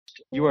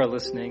You are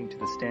listening to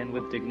the Stand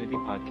with Dignity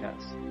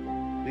podcast.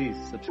 Please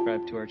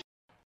subscribe to our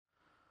channel.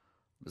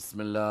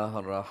 Bismillah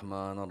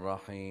ar-Rahman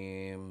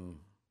ar-Rahim.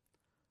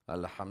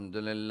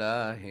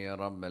 Alhamdulillahi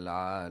Rabbil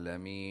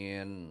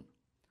Alameen.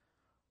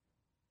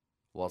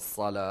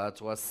 والصلاة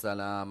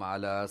والسلام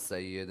على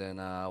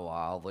سيدنا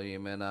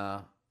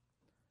وعظيمنا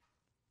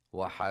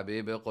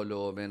وحبيب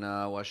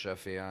قلوبنا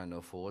وشفيع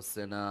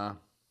نفوسنا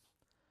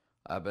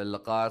أبي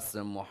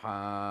القاسم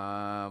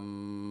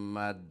محمد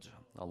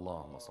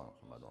اللهم صل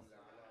على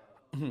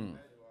محمد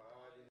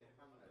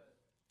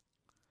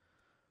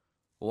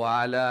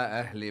وعلى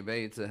أهل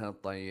بيته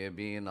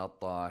الطيبين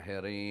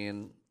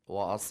الطاهرين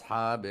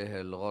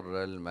وأصحابه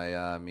الغر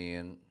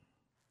الميامين.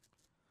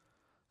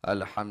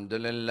 الحمد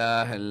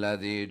لله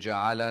الذي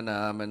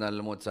جعلنا من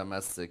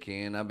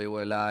المتمسكين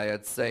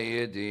بولاية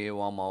سيدي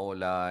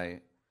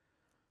ومولاي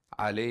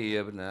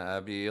علي بن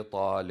أبي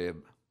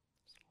طالب.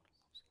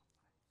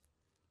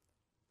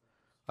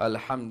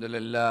 الحمد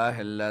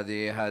لله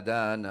الذي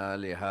هدانا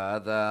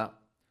لهذا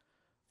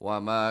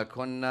وما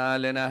كنا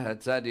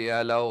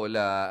لنهتدي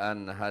لولا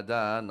أن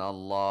هدانا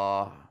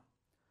الله.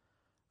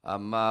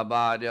 أما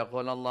بعد،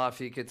 يقول الله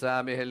في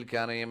كتابه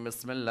الكريم: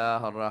 بسم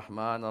الله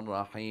الرحمن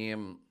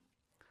الرحيم.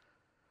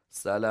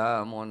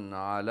 سلام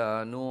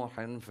على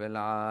نوح في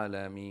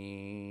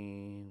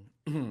العالمين.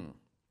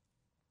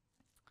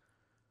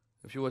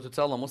 If you were to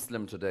tell a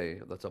Muslim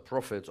today that a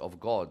prophet of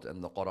God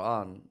in the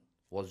Quran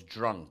was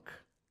drunk,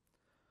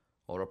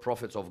 or a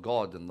prophet of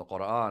God in the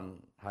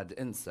Quran had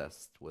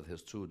incest with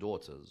his two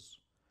daughters,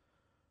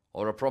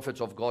 or a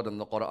prophet of God in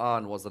the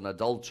Quran was an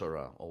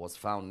adulterer or was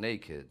found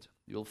naked,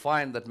 you'll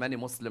find that many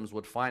Muslims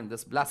would find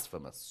this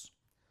blasphemous.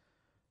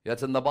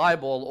 Yet in the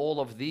Bible, all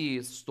of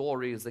these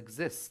stories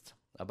exist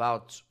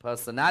about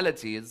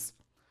personalities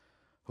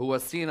who were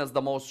seen as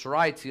the most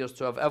righteous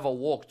to have ever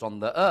walked on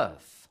the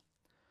earth.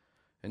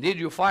 Indeed,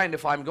 you find,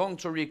 if I'm going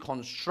to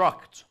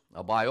reconstruct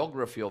a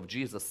biography of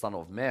Jesus, son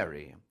of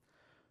Mary,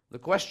 the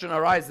question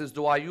arises,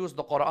 do I use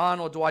the Quran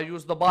or do I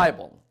use the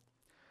Bible?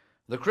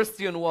 The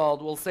Christian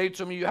world will say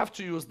to me, you have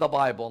to use the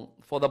Bible,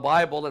 for the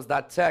Bible is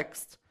that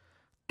text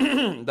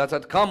that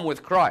had come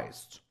with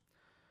Christ.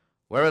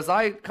 Whereas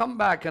I come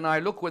back and I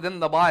look within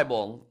the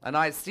Bible and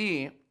I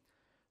see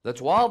that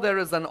while there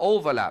is an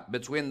overlap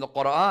between the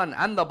Quran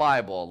and the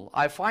Bible,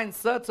 I find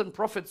certain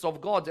prophets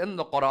of God in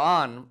the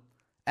Quran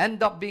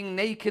end up being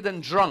naked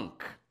and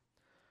drunk.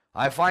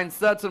 I find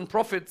certain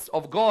prophets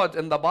of God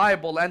in the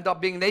Bible end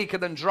up being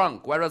naked and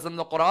drunk, whereas in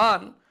the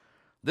Quran,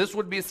 this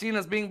would be seen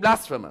as being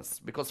blasphemous.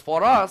 Because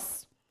for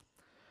us,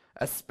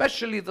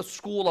 especially the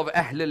school of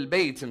Ahlul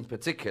Bayt in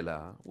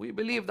particular, we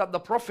believe that the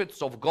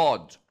prophets of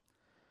God,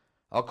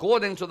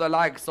 according to the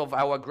likes of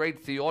our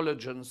great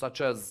theologians such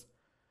as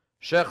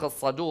Shaykh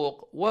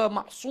al-Saduq, were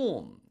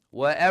ma'soom,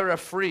 were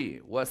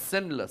error-free, were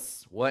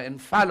sinless, were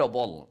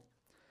infallible.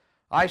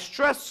 I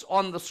stress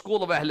on the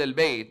school of Ahlul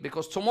Bayt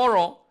because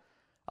tomorrow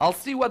I'll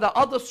see whether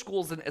other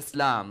schools in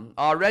Islam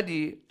are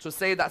ready to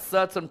say that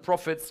certain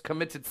prophets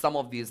committed some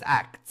of these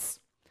acts.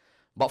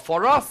 But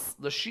for us,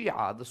 the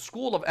Shia, the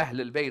school of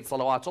Ahlul Bayt,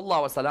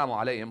 salawatullah wa salamu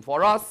alayhim,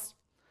 for us,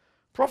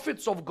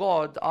 prophets of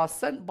God are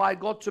sent by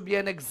God to be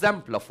an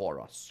exemplar for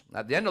us.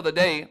 At the end of the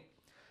day,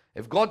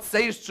 if God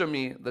says to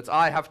me that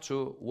I have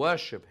to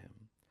worship Him,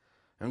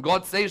 and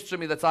God says to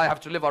me that I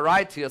have to live a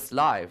righteous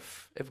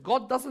life, if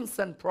God doesn't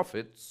send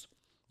prophets,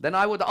 then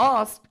I would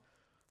ask,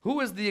 who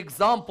is the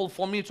example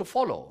for me to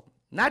follow?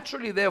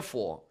 Naturally,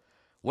 therefore,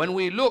 when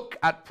we look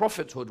at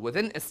prophethood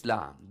within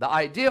Islam, the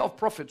idea of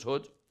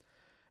prophethood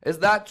is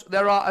that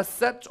there are a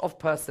set of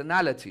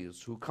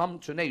personalities who come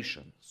to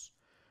nations.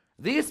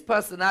 These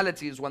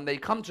personalities, when they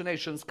come to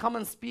nations, come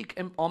and speak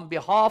on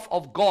behalf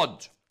of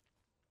God.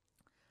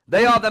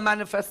 They are the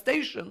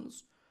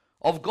manifestations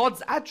of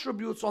God's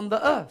attributes on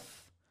the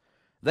earth.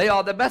 They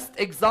are the best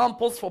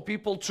examples for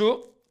people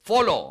to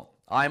follow.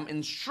 I am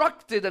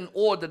instructed and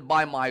ordered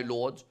by my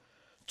Lord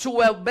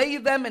to obey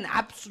them in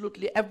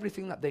absolutely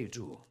everything that they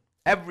do.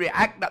 Every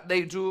act that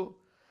they do,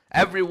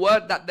 every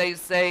word that they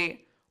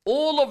say,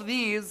 all of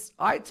these,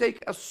 I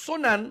take a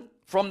sunan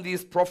from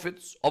these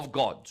prophets of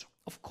God.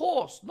 Of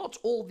course, not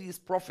all these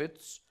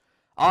prophets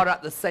are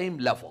at the same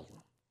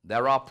level.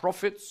 There are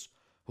prophets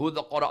who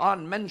the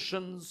Quran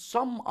mentions,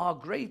 some are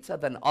greater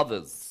than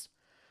others.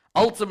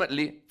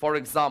 Ultimately, for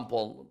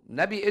example,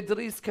 Nabi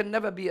Idris can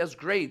never be as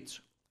great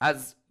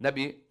as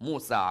Nabi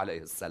Musa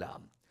alayhi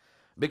salam.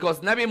 Because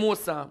Nabi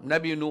Musa,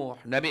 Nabi Nuh,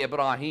 Nabi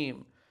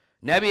Ibrahim,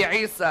 Nabi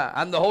Isa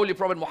and the Holy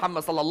Prophet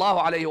Muhammad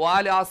sallallahu alayhi wa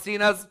alihi are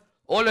seen as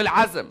ulul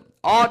azm,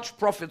 arch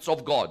prophets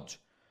of God.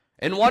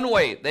 In one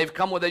way, they've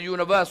come with a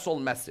universal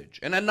message.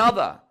 In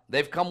another,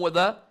 they've come with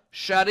a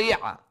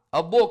sharia,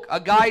 a book, a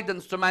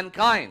guidance to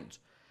mankind.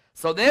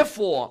 So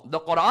therefore,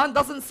 the Quran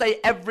doesn't say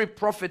every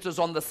prophet is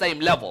on the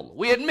same level.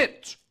 We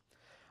admit.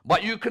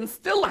 But you can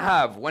still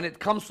have, when it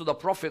comes to the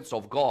prophets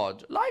of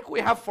God, like we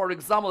have, for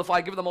example, if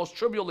I give the most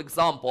trivial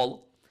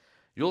example,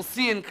 you'll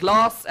see in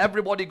class,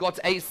 everybody got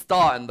A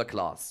star in the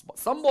class. But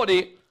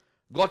somebody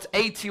got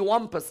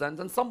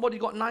 81% and somebody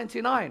got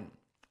 99.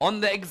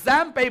 On the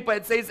exam paper,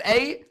 it says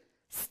A,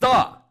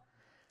 star.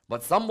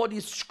 But somebody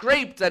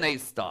scraped an A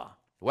star,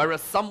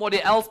 whereas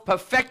somebody else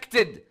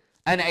perfected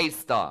an A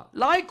star.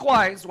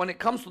 Likewise, when it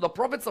comes to the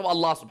prophets of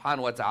Allah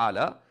subhanahu wa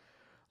ta'ala,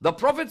 the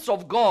prophets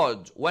of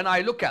God, when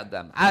I look at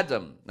them,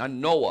 Adam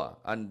and Noah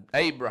and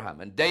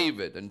Abraham and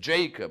David and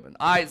Jacob and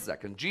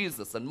Isaac and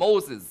Jesus and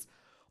Moses,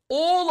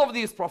 all of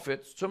these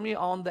prophets to me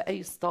are on the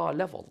A star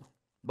level.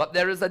 But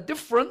there is a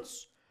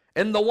difference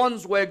in the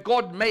ones where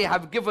God may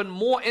have given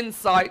more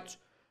insight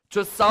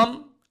to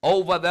some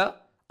over the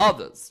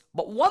others.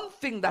 But one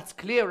thing that's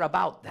clear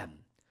about them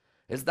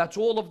is that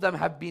all of them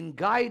have been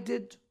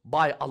guided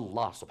by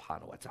Allah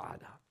subhanahu wa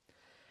ta'ala.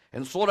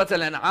 In Surah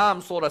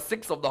Al-An'am, Surah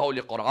 6 of the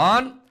Holy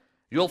Quran,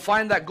 you'll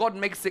find that God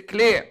makes it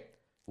clear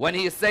when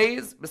He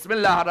says,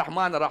 Bismillah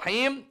ar-Rahman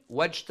ar-Rahim,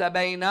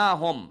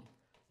 وَاجْتَبَيْنَاهُمْ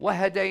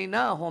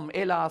وَهَدَيْنَاهُمْ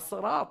إِلَىٰ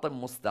صِرَاطٍ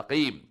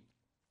مُسْتَقِيمٍ.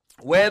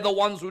 We're the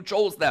ones who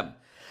chose them,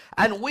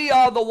 and we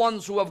are the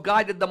ones who have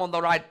guided them on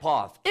the right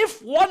path.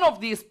 If one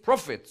of these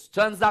prophets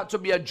turns out to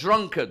be a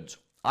drunkard,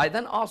 I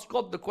then ask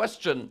God the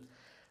question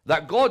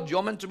that, God,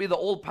 you're meant to be the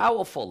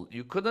all-powerful.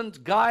 You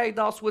couldn't guide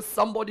us with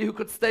somebody who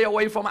could stay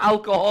away from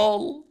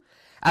alcohol?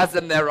 As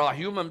in, there are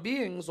human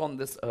beings on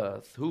this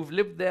earth who've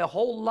lived their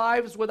whole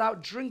lives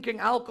without drinking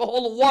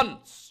alcohol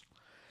once.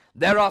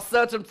 There are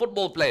certain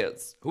football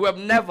players who have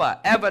never,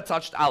 ever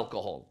touched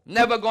alcohol,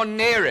 never gone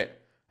near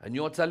it. And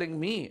you're telling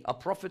me a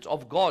prophet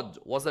of God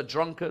was a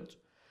drunkard?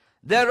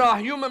 There are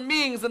human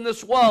beings in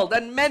this world,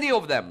 and many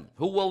of them,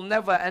 who will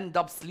never end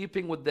up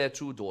sleeping with their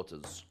two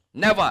daughters.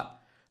 Never.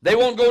 They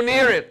won't go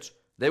near it.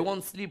 They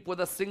won't sleep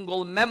with a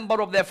single member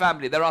of their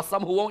family. There are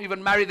some who won't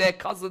even marry their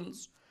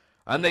cousins.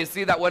 And they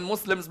see that when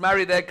Muslims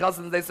marry their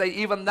cousins, they say,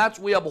 even that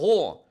we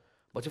abhor.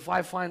 But if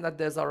I find that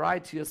there's a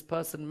righteous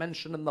person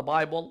mentioned in the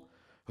Bible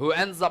who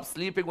ends up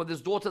sleeping with his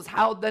daughters,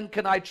 how then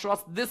can I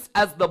trust this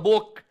as the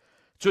book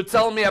to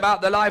tell me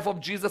about the life of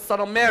Jesus, son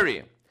of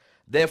Mary?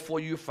 Therefore,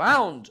 you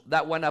found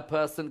that when a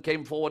person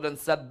came forward and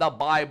said, the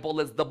Bible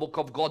is the book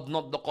of God,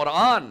 not the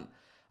Quran,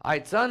 I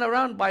turn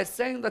around by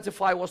saying that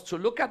if I was to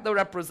look at the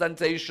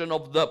representation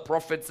of the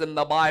prophets in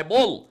the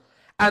Bible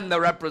and the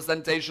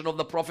representation of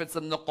the prophets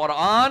in the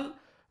Quran,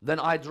 then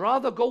I'd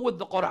rather go with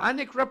the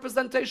Quranic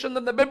representation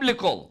than the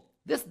biblical.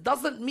 This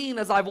doesn't mean,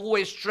 as I've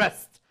always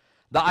stressed,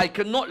 that I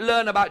cannot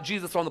learn about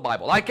Jesus from the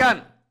Bible. I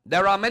can.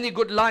 There are many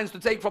good lines to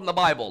take from the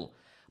Bible.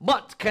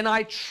 But can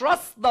I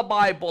trust the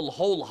Bible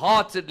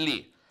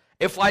wholeheartedly?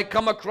 If I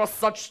come across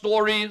such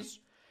stories,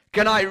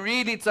 can I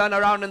really turn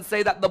around and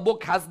say that the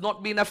book has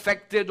not been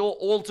affected or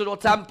altered or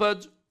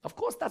tampered? Of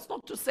course, that's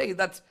not to say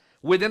that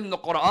within the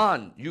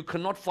Quran, you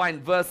cannot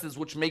find verses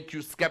which make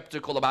you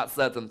skeptical about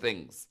certain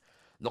things.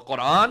 The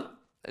Quran,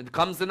 it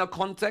comes in a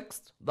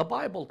context. The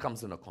Bible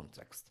comes in a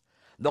context.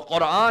 The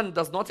Quran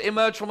does not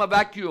emerge from a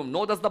vacuum,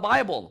 nor does the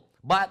Bible.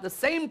 But at the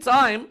same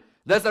time,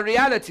 there's a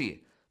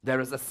reality. There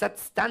is a set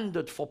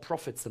standard for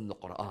prophets in the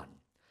Quran.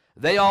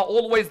 They are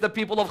always the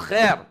people of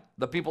khair,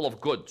 the people of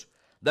good,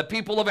 the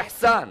people of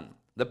ihsan,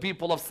 the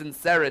people of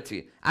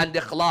sincerity and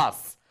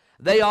ikhlas.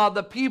 They are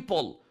the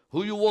people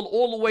who you will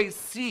always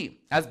see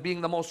as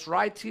being the most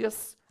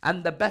righteous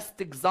and the best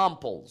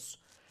examples.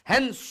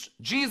 Hence,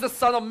 Jesus,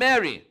 son of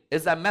Mary,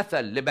 is a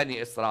mathal li Bani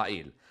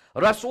Israel.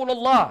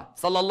 Rasulullah,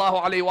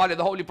 sallallahu alayhi wa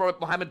the Holy Prophet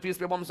Muhammad, peace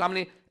be upon his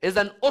family, is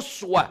an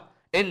uswa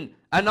in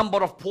a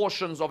number of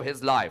portions of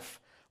his life.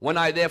 When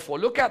I therefore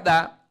look at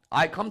that,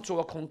 I come to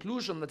a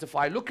conclusion that if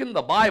I look in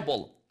the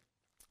Bible,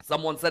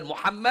 someone said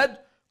Muhammad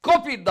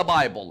copied the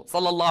Bible,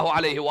 sallallahu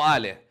alayhi wa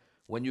alayhi.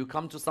 When you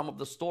come to some of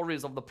the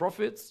stories of the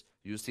prophets,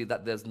 you see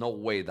that there's no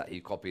way that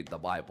he copied the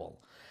Bible.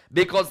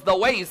 Because the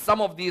way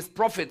some of these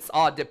prophets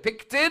are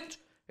depicted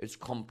is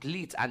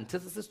complete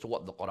antithesis to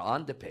what the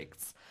Quran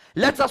depicts.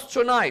 Let us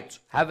tonight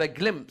have a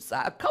glimpse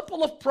at a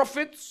couple of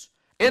prophets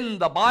in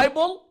the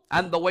Bible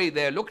and the way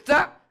they're looked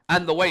at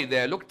and the way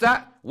they're looked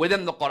at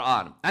within the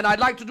Quran. And I'd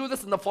like to do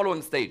this in the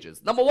following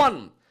stages. Number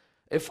one,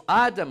 if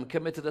Adam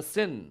committed a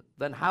sin,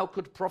 then how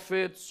could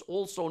prophets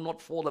also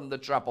not fall in the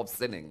trap of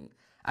sinning?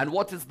 And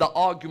what is the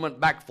argument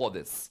back for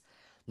this?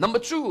 Number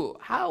two,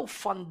 how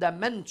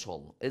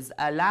fundamental is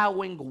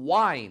allowing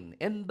wine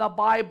in the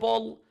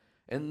Bible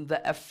in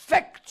the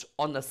effect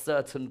on a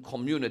certain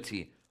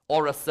community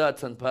or a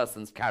certain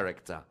person's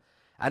character?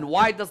 And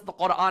why does the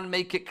Quran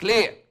make it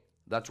clear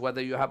that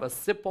whether you have a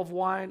sip of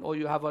wine or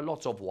you have a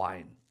lot of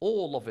wine,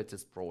 all of it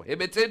is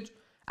prohibited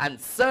and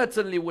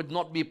certainly would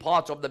not be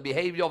part of the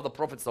behavior of the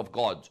prophets of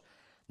God?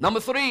 Number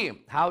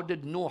three, how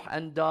did Nuh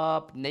end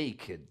up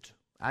naked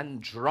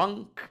and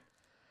drunk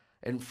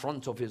in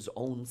front of his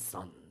own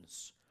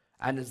sons?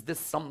 And is this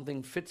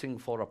something fitting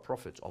for a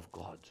prophet of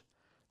God?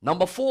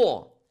 Number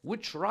four,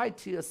 which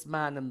righteous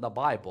man in the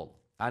Bible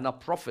and a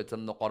prophet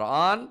in the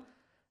Quran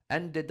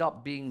ended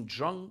up being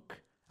drunk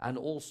and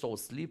also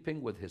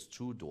sleeping with his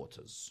two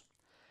daughters?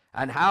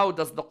 And how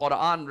does the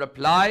Quran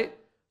reply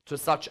to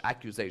such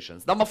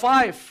accusations? Number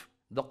five,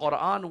 the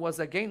Quran was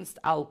against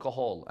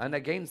alcohol and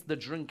against the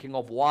drinking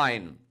of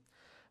wine.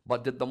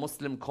 But did the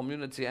Muslim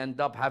community end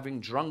up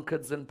having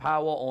drunkards in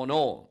power or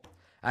no?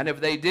 And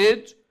if they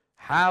did,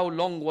 how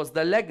long was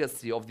the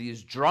legacy of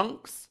these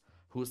drunks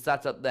who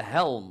sat at the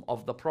helm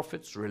of the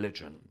Prophet's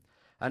religion?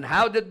 And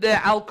how did their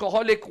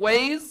alcoholic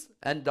ways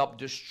end up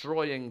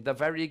destroying the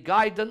very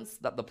guidance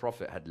that the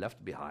Prophet had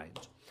left behind?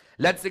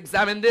 Let's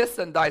examine this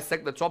and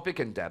dissect the topic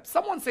in depth.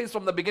 Someone says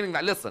from the beginning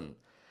that, listen,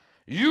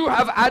 you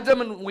have Adam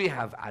and we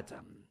have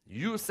Adam.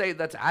 You say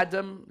that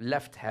Adam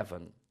left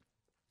heaven.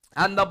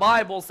 And the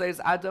Bible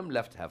says Adam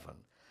left heaven.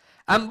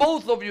 And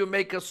both of you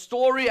make a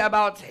story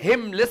about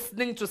him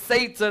listening to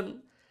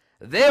Satan.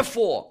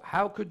 Therefore,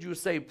 how could you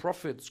say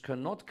prophets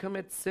cannot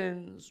commit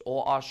sins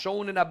or are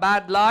shown in a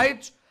bad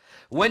light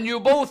when you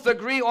both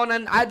agree on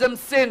an Adam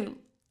sin?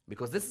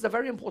 Because this is a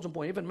very important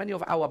point. Even many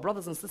of our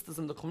brothers and sisters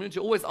in the community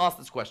always ask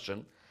this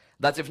question,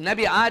 that if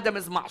Nabi Adam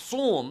is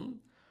ma'soom,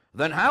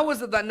 then how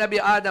is it that Nabi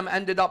Adam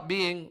ended up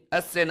being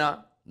a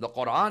sinner? The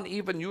Quran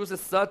even uses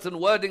certain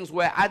wordings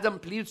where Adam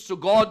pleads to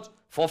God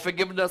for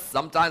forgiveness.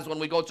 Sometimes when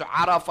we go to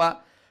Arafah,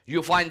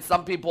 you find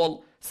some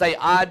people say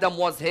Adam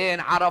was here in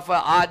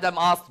Arafah. Adam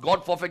asked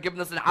God for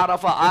forgiveness in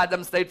Arafah.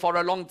 Adam stayed for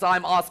a long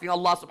time asking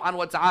Allah subhanahu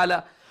wa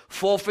ta'ala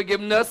for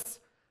forgiveness.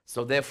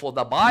 So therefore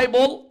the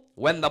Bible,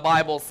 when the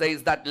Bible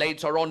says that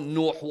later on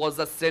Nuh was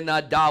a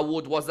sinner,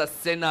 Dawood was a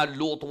sinner,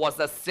 Lut was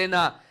a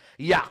sinner,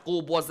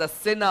 Yaqub was a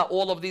sinner,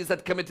 all of these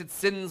had committed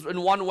sins in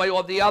one way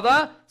or the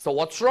other. So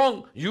what's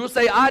wrong? You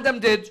say Adam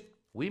did.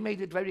 We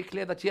made it very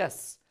clear that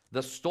yes,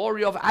 the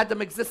story of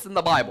Adam exists in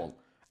the Bible.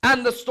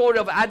 And the story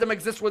of Adam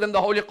exists within the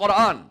Holy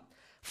Quran.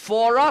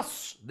 For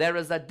us, there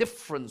is a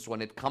difference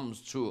when it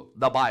comes to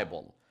the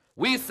Bible.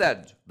 We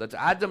said that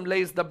Adam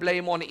lays the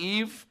blame on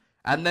Eve,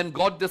 and then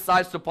God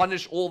decides to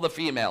punish all the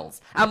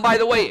females. And by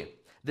the way,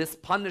 this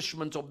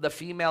punishment of the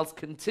females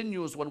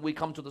continues when we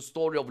come to the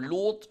story of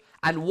Lot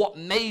and what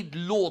made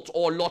Lot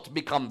or Lot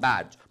become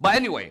bad. But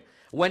anyway,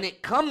 when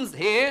it comes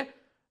here,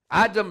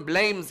 Adam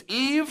blames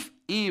Eve.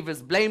 Eve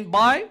is blamed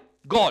by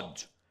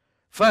God.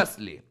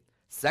 Firstly.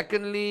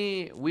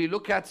 Secondly, we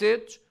look at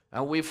it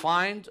and we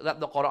find that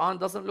the Quran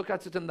doesn't look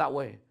at it in that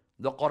way.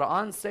 The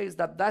Quran says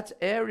that that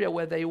area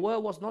where they were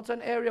was not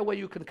an area where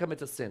you can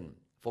commit a sin.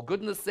 For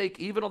goodness sake,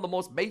 even on the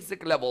most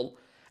basic level,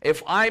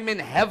 if I'm in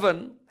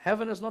heaven,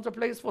 heaven is not a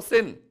place for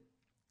sin.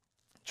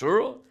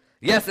 True?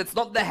 Yes, it's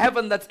not the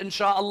heaven that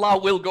inshallah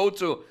we'll go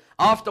to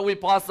after we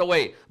pass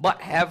away.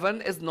 But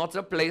heaven is not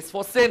a place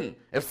for sin.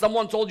 If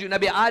someone told you,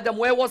 Nabi Adam,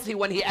 where was he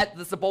when he ate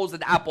the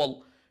supposed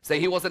apple? Say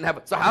he was in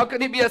heaven. So how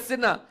can he be a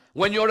sinner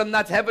when you're in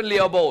that heavenly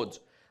abode?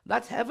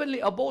 That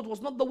heavenly abode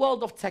was not the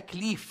world of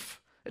taklif.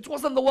 It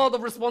wasn't the world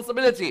of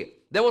responsibility.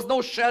 There was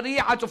no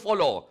sharia to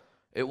follow.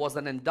 It was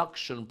an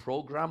induction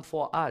program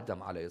for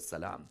Adam alayhi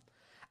salam.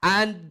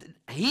 And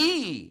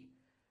he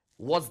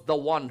was the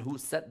one who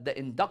set the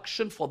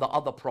induction for the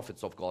other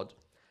prophets of God.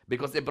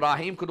 Because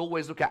Ibrahim could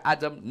always look at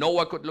Adam.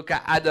 Noah could look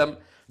at Adam.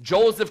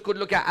 Joseph could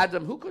look at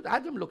Adam. Who could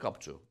Adam look up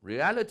to?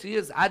 Reality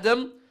is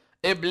Adam,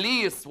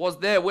 Iblis was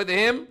there with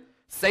him,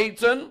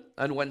 Satan,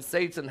 and when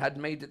Satan had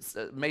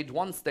made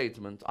one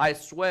statement, I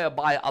swear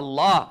by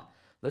Allah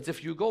that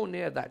if you go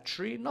near that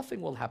tree,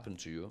 nothing will happen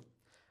to you.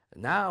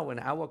 Now in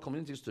our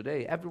communities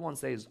today, everyone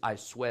says, I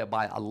swear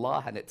by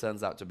Allah, and it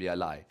turns out to be a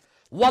lie.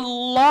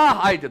 Wallah,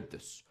 I did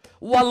this.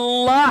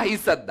 Wallah, he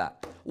said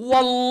that.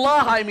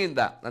 Wallah, I mean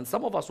that. And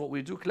some of us, what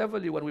we do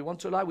cleverly when we want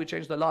to lie, we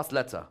change the last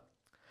letter.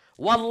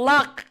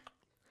 Wallah,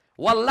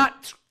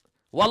 wallat,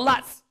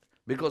 wallat.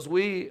 Because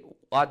we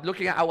are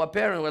looking at our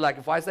parents, we're like,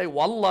 if I say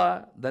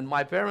Wallah, then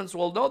my parents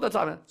will know the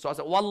time. So I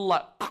said,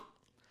 Wallah.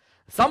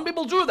 Some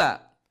people do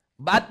that.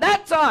 But at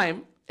that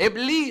time,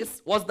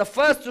 Iblis was the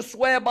first to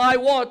swear by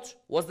what?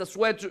 Was the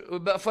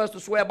first to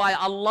swear by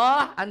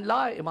Allah and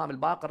lie. Imam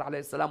al-Baqir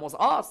alayhi salam was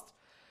asked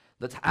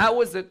that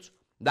how is it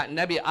that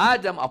Nabi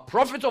Adam, a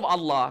prophet of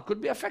Allah,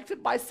 could be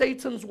affected by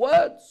Satan's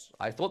words?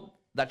 I thought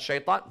that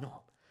shaitan,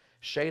 no.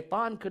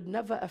 Shaitan could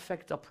never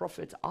affect a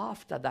prophet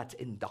after that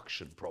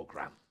induction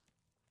program.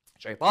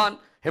 Shaitan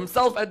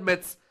himself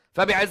admits,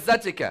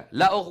 فَبِعِزَّتِكَ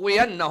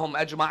لَأُغْوِيَنَّهُمْ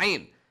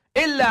أَجْمَعِينَ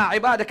إِلَّا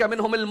عِبَادَكَ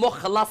مِنْهُمِ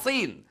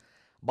الْمُخْلَصِينَ.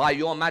 By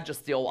your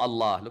majesty, O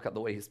Allah. Look at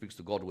the way he speaks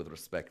to God with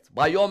respect.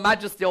 By your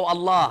majesty, O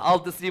Allah, I'll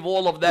deceive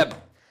all of them,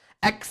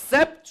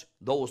 except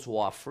those who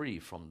are free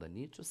from the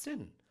need to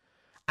sin.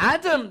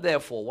 Adam,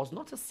 therefore, was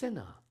not a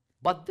sinner.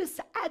 But this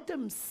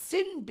Adam's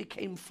sin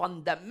became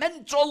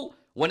fundamental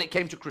when it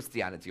came to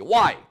Christianity.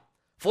 Why?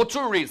 For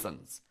two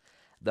reasons.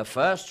 The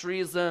first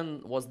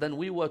reason was then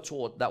we were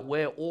taught that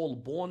we're all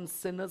born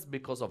sinners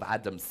because of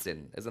Adam's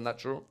sin. Isn't that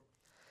true?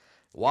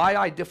 Why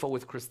I differ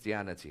with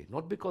Christianity?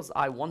 Not because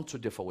I want to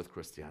differ with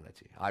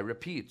Christianity. I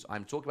repeat,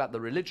 I'm talking about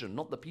the religion,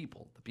 not the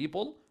people. The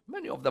people,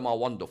 many of them are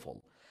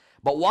wonderful.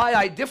 But why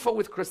I differ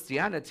with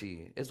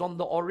Christianity is on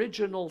the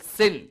original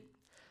sin.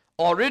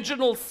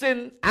 Original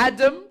sin,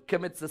 Adam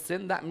commits a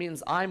sin. That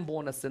means I'm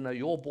born a sinner,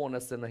 you're born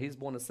a sinner, he's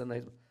born a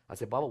sinner. I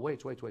say, Baba,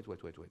 wait.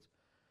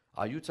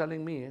 Are you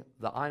telling me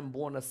that I'm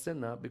born a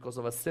sinner because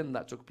of a sin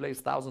that took place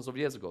thousands of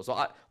years ago?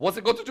 So what's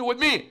it got to do with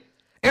me?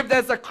 If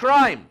there's a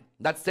crime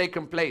that's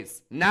taken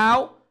place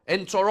now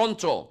in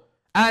Toronto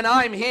and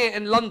I'm here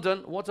in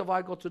London, what have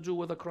I got to do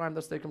with a crime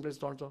that's taken place in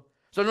Toronto?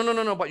 So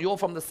no, but you're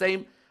from the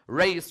same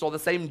race or the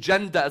same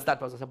gender as that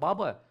person. I said,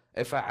 Baba,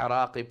 if an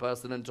Iraqi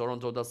person in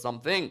Toronto does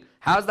something,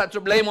 how's that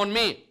to blame on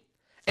me?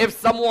 If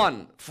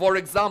someone, for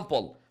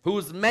example,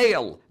 who's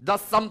male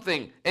does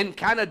something in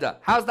Canada,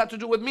 how's that to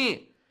do with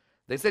me?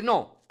 They say,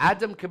 no,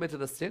 Adam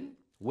committed a sin.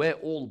 We're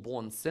all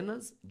born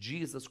sinners.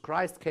 Jesus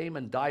Christ came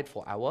and died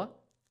for our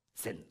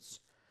sins.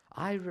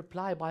 I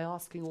reply by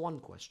asking one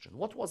question.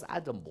 What was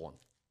Adam born?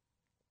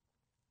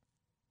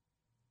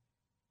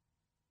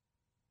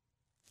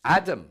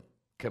 Adam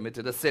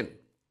committed a sin.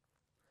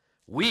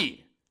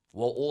 We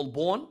were all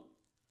born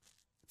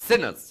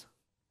sinners.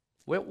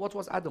 What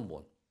was Adam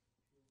born?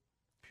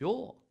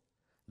 Pure.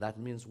 That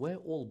means we're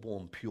all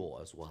born pure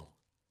as well.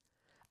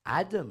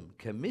 Adam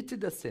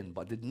committed a sin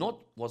but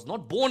was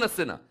not born a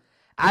sinner.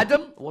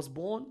 Adam was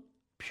born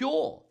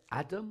pure.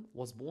 Adam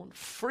was born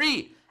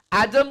free.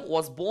 Adam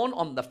was born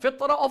on the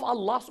fitrah of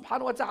Allah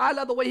subhanahu wa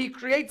ta'ala, the way He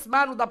creates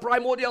man with the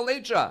primordial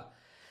nature.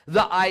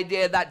 The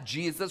idea that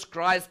Jesus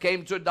Christ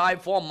came to die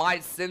for my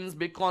sins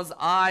because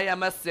I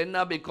am a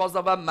sinner because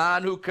of a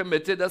man who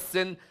committed a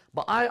sin.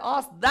 But I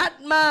ask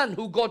that man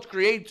who God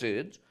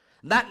created,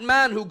 that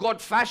man who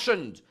God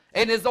fashioned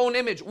in His own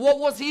image, what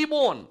was he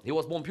born? He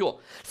was born pure.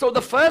 So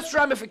the first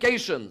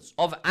ramifications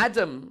of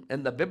Adam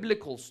in the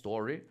biblical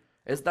story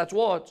is that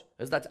what?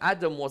 Is that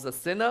Adam was a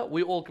sinner.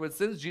 We all commit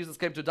sins. Jesus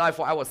came to die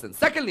for our sins.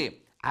 Secondly,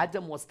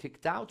 Adam was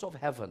kicked out of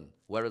heaven.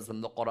 Whereas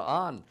in the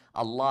Quran,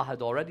 Allah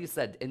had already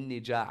said,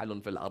 Inni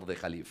ja'alun fil ardi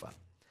khalifa.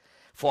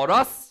 For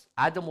us,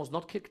 Adam was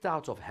not kicked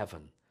out of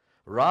heaven.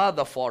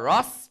 Rather, for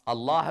us,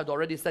 Allah had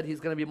already said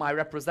He's going to be my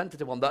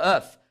representative on the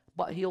earth.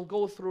 But He'll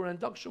go through an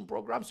induction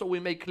program so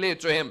we make clear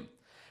to Him.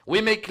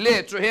 We make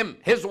clear to Him,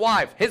 His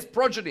wife, His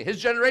progeny,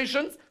 His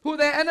generations, who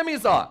their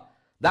enemies are.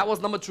 That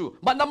was number two.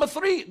 But number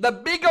three, the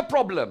bigger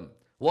problem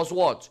was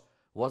what?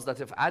 Was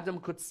that if Adam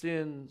could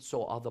sin,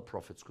 so other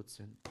prophets could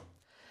sin.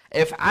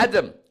 If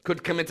Adam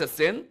could commit a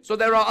sin, so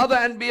there are other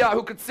Anbiya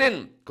who could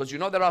sin. Because you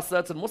know there are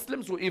certain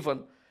Muslims who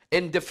even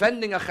in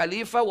defending a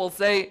Khalifa will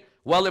say,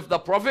 well, if the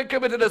Prophet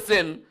committed a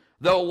sin,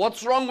 though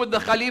what's wrong with the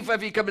Khalifa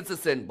if he commits a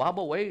sin?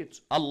 Baba,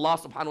 wait. Allah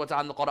subhanahu wa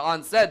ta'ala in the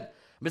Quran said,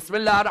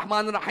 Bismillah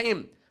ar-Rahman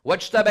ar-Rahim,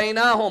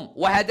 وَاجْتَبَيْنَاهُمْ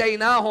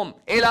وَهَدَيْنَاهُمْ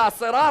إِلَىٰ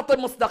صِرَاطٍ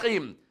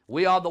مُسْتَقِيمٍ.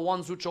 We are the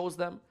ones who chose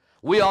them.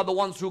 We are the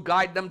ones who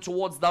guide them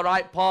towards the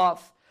right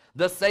path.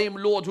 The same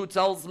Lord who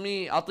tells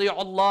me, أَطِيعُ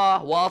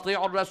اللَّهِ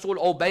وَأَطِيعُ الرَّسُولِ,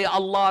 obey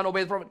Allah and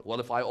obey the Prophet. Well,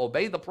 if I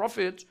obey the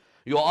Prophet,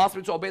 you ask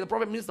me to obey the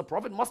Prophet, means the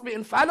Prophet must be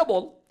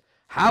infallible.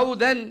 How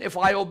then, if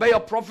I obey a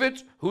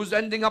Prophet who's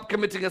ending up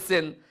committing a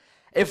sin?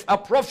 If a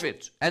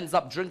Prophet ends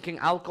up drinking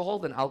alcohol,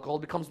 then alcohol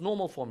becomes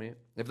normal for me.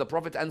 If the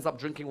Prophet ends up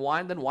drinking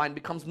wine, then wine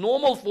becomes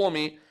normal for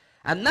me.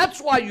 And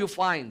that's why you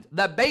find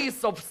the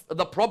base of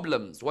the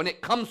problems when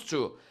it comes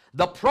to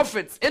the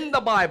prophets in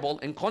the Bible,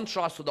 in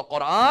contrast to the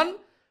Quran,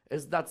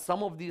 is that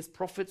some of these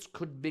prophets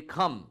could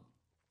become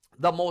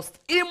the most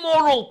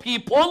immoral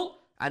people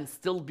and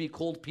still be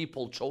called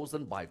people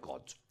chosen by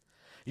God.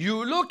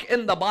 You look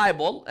in the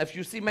Bible, if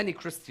you see many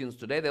Christians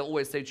today, they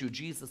always say to you,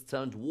 Jesus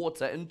turned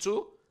water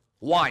into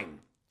wine.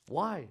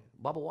 Why?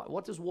 Baba,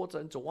 what is water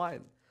into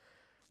wine?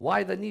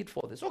 Why the need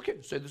for this? Okay,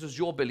 so this is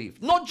your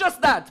belief. Not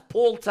just that.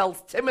 Paul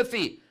tells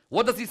Timothy,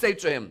 what does he say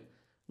to him?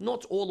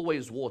 Not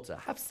always water.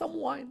 Have some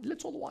wine,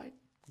 little wine.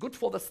 Good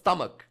for the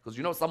stomach. Because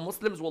you know some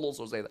Muslims will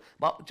also say that.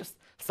 But just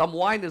some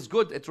wine is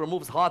good. It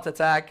removes heart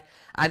attack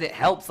and it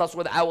helps us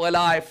with our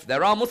life.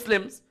 There are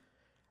Muslims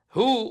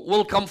who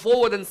will come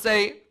forward and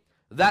say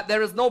that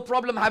there is no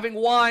problem having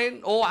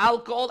wine or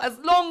alcohol as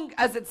long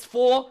as it's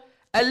for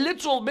a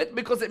little bit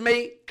because it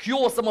may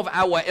cure some of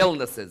our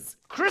illnesses.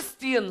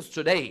 Christians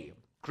today,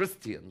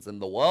 Christians in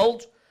the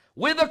world,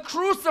 with a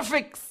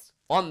crucifix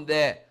on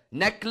their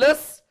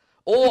necklace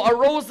or a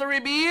rosary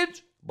bead,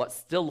 but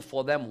still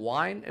for them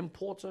wine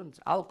important,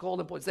 alcohol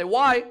important. Say,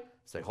 why?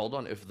 Say, hold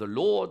on, if the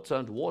Lord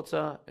turned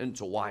water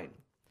into wine,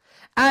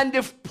 and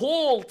if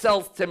Paul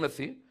tells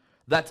Timothy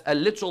that a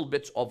little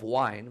bit of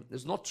wine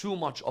is not too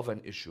much of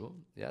an issue,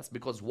 yes,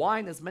 because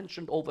wine is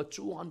mentioned over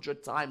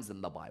 200 times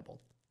in the Bible.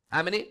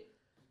 How many?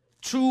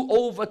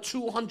 Over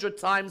 200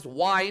 times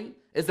wine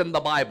is in the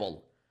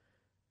Bible.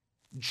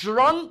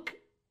 Drunk,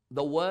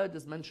 the word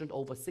is mentioned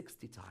over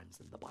 60 times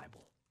in the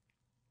Bible.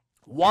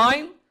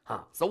 Wine,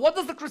 so what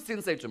does the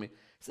Christian say to me?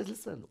 He says,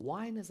 listen,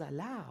 wine is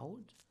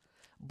allowed,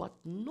 but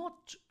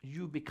not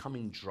you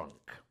becoming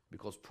drunk.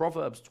 Because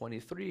Proverbs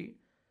 23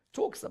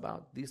 talks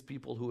about these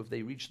people who, if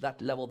they reach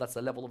that level, that's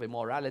a level of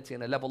immorality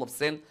and a level of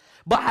sin,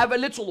 but have a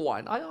little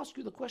wine. I ask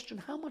you the question,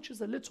 how much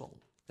is a little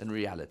in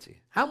reality?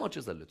 How much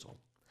is a little?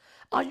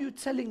 Are you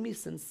telling me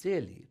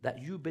sincerely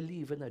that you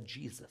believe in a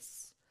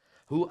Jesus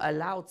who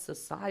allowed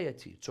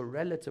society to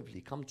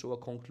relatively come to a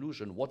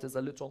conclusion? What is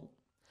a little?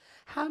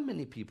 How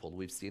many people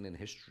we've seen in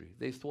history,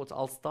 they thought,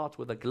 I'll start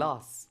with a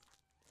glass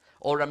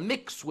or a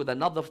mix with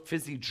another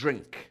fizzy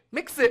drink.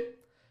 Mix it.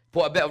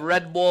 Put a bit of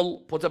Red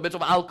Bull, put a bit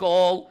of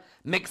alcohol,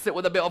 mix it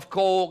with a bit of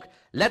Coke.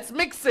 Let's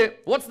mix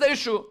it. What's the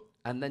issue?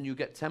 And then you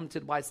get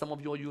tempted by some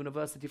of your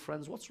university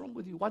friends. What's wrong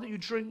with you? Why don't you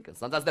drink? And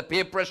sometimes the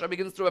peer pressure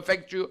begins to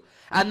affect you.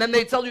 And then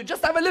they tell you,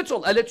 just have a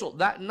little, a little.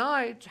 That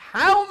night,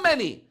 how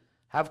many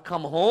have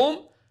come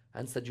home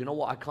and said, you know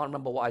what, I can't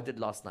remember what I did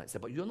last night. I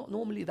said, but you're not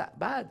normally that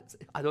bad.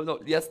 I don't know,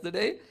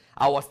 yesterday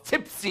I was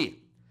tipsy.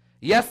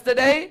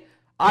 Yesterday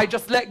I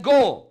just let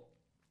go.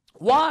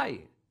 Why?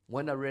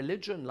 When a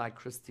religion like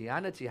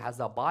Christianity has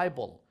a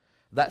Bible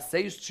that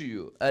says to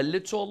you, a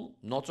little,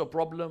 not a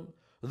problem.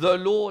 The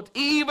Lord,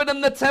 even in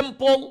the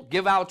temple,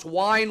 give out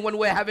wine when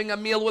we're having a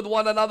meal with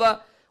one another.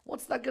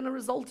 What's that going to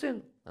result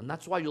in? And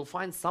that's why you'll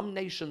find some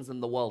nations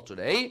in the world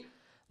today,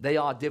 they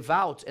are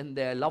devout in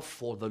their love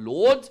for the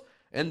Lord,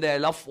 in their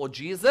love for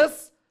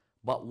Jesus,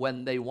 but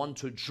when they want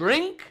to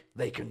drink,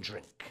 they can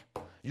drink.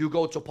 You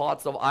go to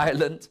parts of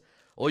Ireland,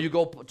 or you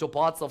go to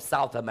parts of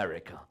South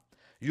America,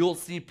 you'll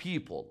see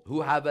people who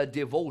have a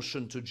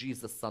devotion to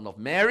Jesus, Son of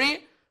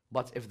Mary,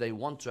 but if they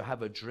want to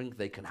have a drink,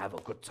 they can have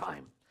a good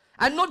time.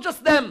 And not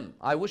just them.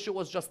 I wish it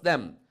was just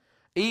them.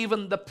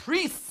 Even the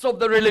priests of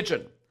the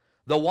religion,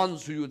 the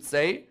ones who you would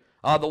say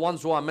are the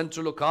ones who are meant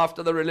to look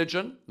after the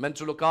religion, meant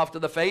to look after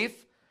the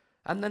faith.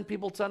 And then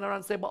people turn around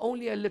and say, but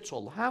only a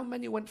little. How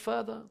many went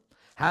further?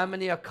 How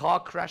many a car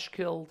crash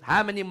killed?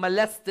 How many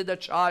molested a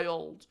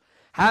child?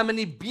 How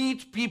many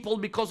beat people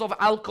because of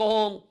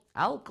alcohol?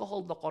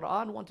 Alcohol, the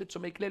Quran wanted to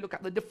make clear. Look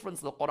at the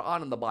difference in the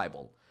Quran and the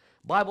Bible.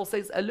 Bible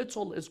says a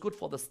little is good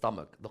for the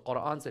stomach. The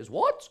Quran says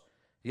what?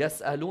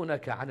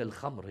 يسألونك عن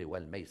الخمر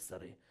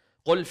والميسر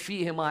قل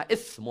فيهما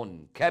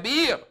إثم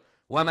كبير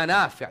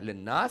ومنافع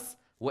للناس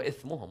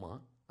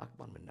وإثمهما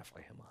أكبر من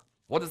نفعهما.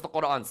 What does the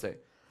Quran say?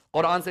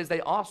 Quran says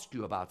they ask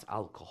you about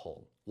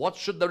alcohol. What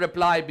should the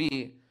reply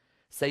be?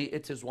 Say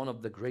it is one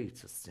of the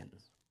greatest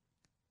sins.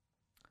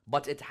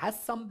 But it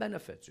has some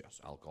benefits. Yes,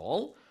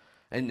 alcohol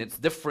and its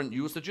different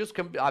usages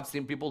can be, I've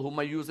seen people who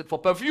may use it for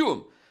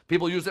perfume.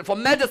 People use it for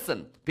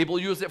medicine. People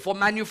use it for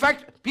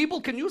manufacture.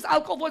 People can use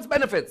alcohol for its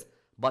benefits.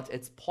 But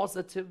its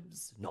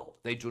positives, no,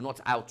 they do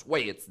not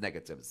outweigh its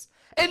negatives.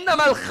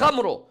 إنما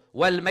الخمر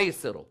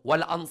والميسر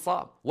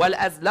والأنصاب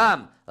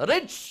والأزلام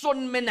رجس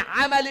من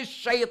عمل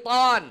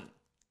الشيطان.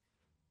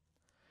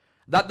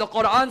 That the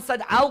Quran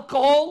said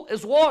alcohol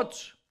is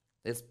what?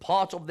 Is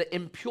part of the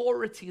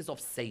impurities of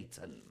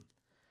Satan.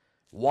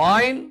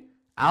 Wine,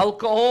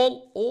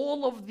 alcohol,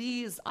 all of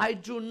these, I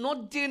do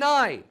not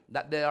deny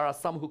that there are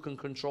some who can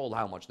control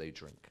how much they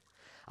drink.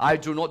 I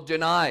do not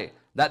deny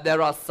that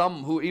there are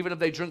some who, even if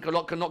they drink a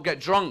lot, cannot get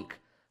drunk.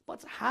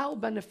 But how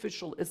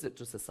beneficial is it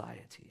to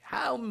society?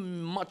 How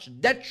much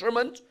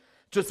detriment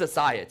to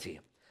society?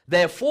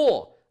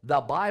 Therefore,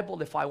 the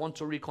Bible, if I want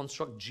to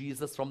reconstruct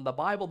Jesus from the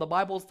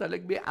Bible is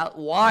telling me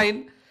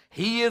wine,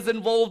 he is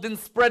involved in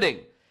spreading.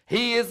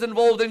 He is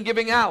involved in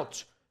giving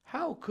out.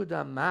 How could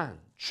a man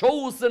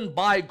chosen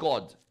by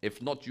God,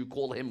 if not you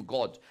call him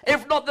God,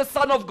 if not the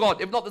Son of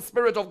God, if not the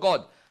Spirit of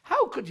God,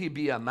 how could he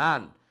be a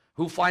man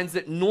who finds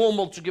it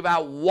normal to give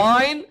out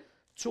wine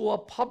to a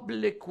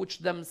public which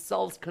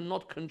themselves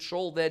cannot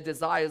control their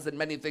desires in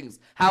many things?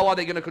 How are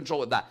they going to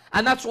control that?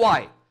 And that's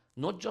why,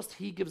 not just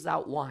he gives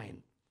out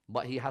wine,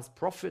 but he has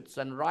prophets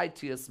and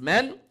righteous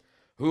men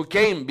who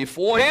came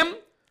before him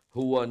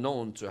who were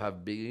known to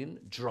have been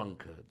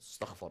drunkards.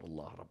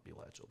 Astaghfirullah Rabbi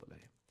wa atubu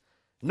ilayh.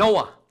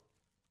 Noah,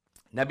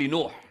 Nabi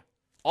Nuh,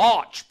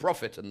 arch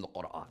prophet in the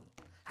Quran.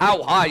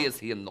 How high is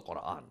he in the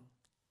Quran?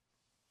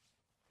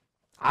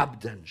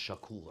 Abdan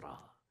Shakura,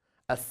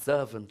 a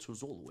servant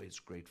who's always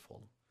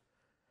grateful.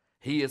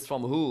 He is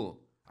from who?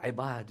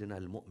 Ibadina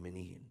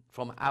al-mu'mineen,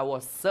 from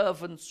our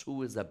servants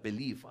who is a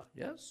believer.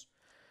 Yes?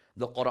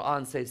 The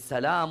Quran says,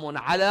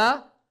 Salamun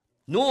ala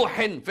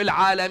Nuhin fil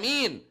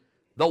alameen.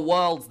 The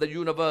worlds, the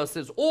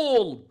universes,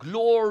 all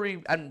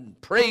glory and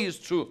praise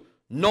to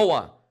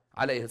Noah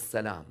alayhi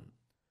salam.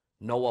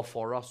 Noah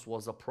for us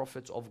was a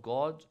prophet of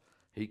God.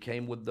 He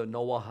came with the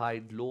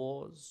Noahide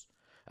laws,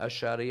 a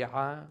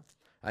Sharia.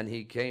 And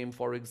he came,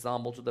 for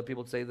example, to the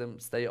people to say them,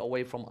 stay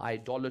away from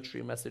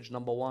idolatry, message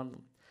number 1.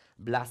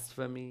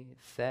 Blasphemy,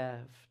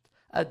 theft,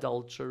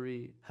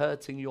 adultery,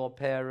 hurting your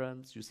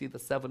parents. You see the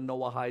 7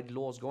 Noahide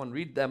laws, go and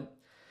read them.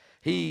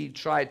 He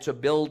tried to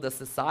build a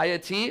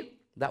society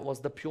that was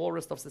the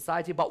purest of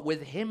society, but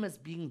with him as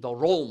being the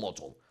role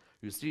model.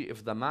 You see,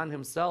 if the man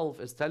himself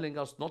is telling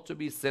us not to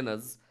be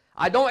sinners,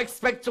 I don't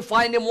expect to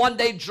find him one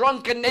day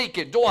drunk and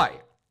naked, do I?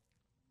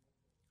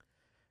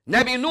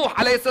 Nabi Nuh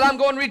alayhi salam,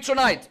 go and read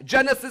tonight,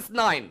 Genesis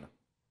 9.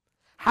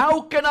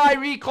 How can I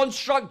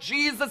reconstruct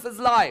Jesus'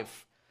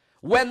 life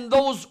when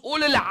those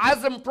ulul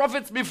azm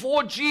prophets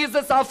before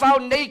Jesus are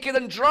found naked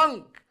and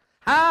drunk?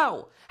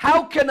 How?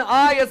 How can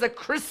I as a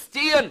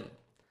Christian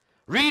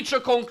reach a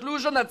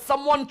conclusion that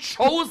someone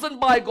chosen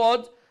by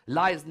God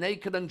lies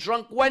naked and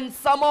drunk when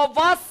some of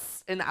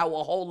us in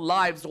our whole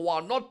lives who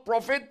are not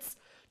prophets,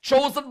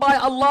 chosen by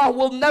Allah,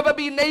 will never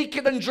be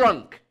naked and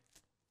drunk?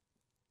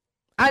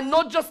 And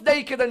not just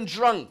naked and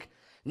drunk.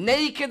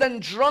 Naked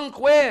and drunk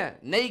where?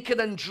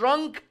 Naked and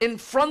drunk in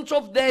front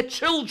of their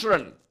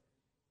children.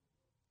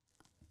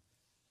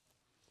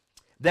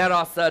 There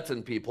are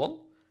certain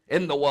people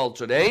in the world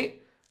today,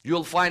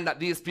 you'll find that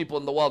these people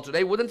in the world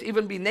today wouldn't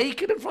even be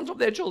naked in front of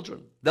their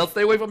children. They'll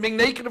stay away from being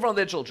naked in front of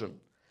their children.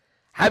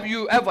 Have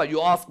you ever,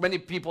 you ask many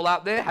people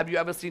out there, have you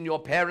ever seen your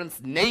parents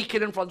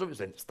naked in front of you? You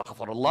say,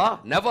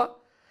 astaghfirullah, never.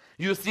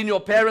 You've seen your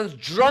parents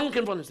drunk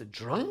in front of you. You say,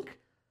 drunk?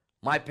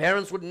 My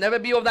parents would never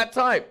be of that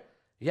type.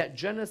 Yet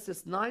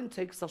Genesis 9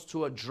 takes us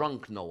to a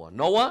drunk Noah.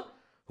 Noah,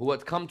 who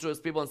had come to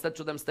his people and said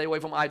to them, stay away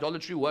from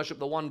idolatry, worship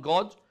the one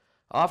God.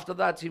 After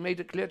that, he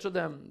made it clear to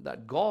them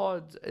that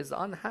God is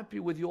unhappy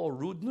with your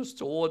rudeness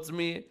towards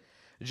me.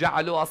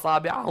 جعلوا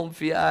أصابعهم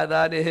في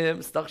آذانهم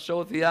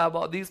استغشوا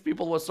ثيابهم. These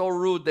people were so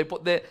rude. They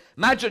put their,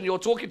 imagine you're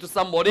talking to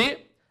somebody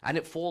and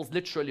it falls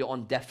literally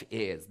on deaf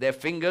ears. Their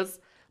fingers,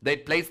 they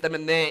place them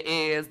in their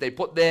ears. They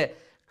put their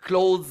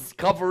clothes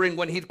covering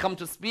when he'd come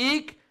to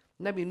speak.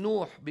 Nabi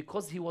Nuh,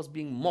 because he was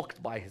being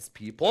mocked by his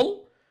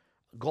people,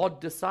 God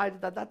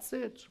decided that that's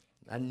it.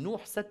 And Nuh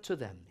said to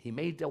them, he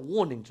made a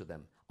warning to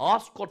them,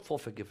 ask God for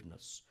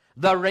forgiveness.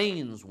 The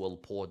rains will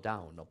pour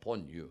down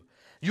upon you.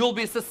 You'll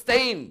be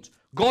sustained.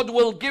 God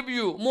will give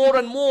you more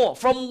and more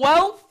from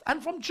wealth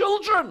and from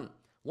children.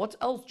 What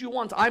else do you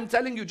want? I'm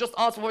telling you, just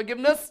ask for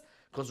forgiveness.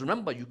 Because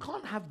remember, you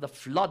can't have the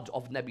flood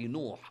of Nabi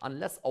Nuh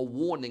unless a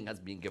warning has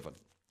been given.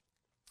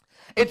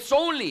 It's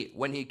only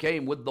when he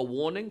came with the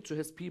warning to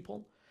his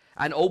people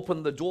and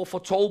opened the door for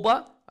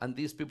Tawbah, and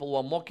these people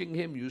were mocking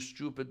him, you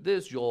stupid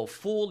this, you're a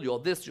fool, you're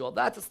this, you're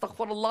that,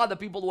 astaghfirullah, the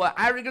people were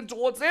arrogant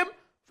towards him.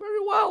 Very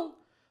well.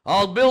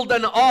 I'll build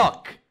an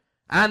ark,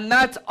 and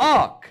that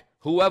ark,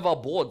 whoever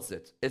boards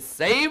it is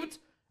saved,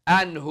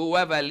 and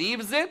whoever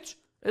leaves it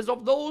is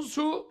of those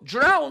who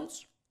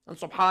drowns. And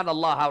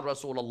subhanallah, how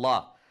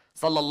Rasulullah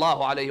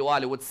sallallahu alayhi wa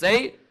would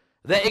say,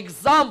 the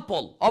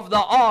example of the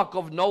ark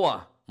of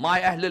Noah, my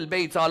Ahlul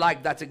Bayt are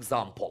like that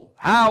example.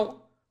 How?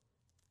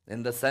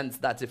 In the sense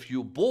that if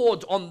you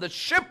board on the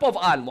ship of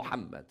Al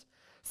Muhammad,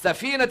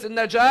 Safinat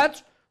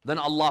al-Najat, then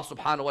Allah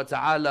subhanahu wa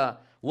ta'ala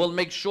will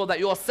make sure that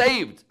you're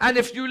saved. And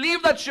if you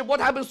leave that ship, what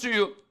happens to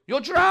you?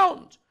 You're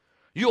drowned.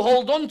 You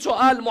hold on to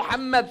Al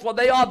Muhammad, for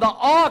they are the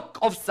ark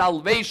of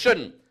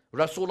salvation.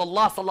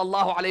 Rasulullah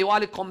sallallahu alayhi wa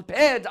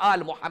compared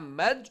Al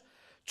Muhammad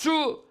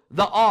to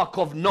the ark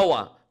of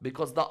Noah.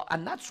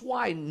 And that's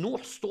why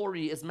Nuh's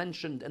story is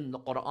mentioned in the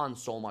Quran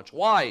so much.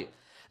 Why?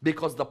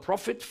 Because the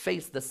Prophet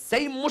faced the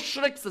same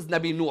mushriks as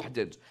Nabi Nuh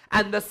did.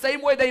 And the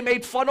same way they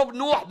made fun of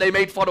Nuh, they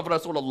made fun of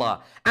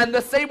Rasulullah. And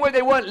the same way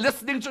they weren't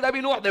listening to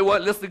Nabi Nuh, they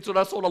weren't listening to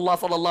Rasulullah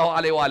sallallahu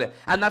alayhi wa.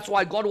 And that's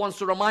why God wants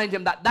to remind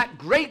him that that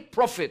great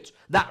Prophet,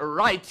 that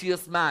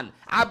righteous man,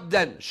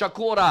 Abdan,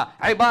 Shakura,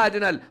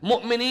 Ibadina,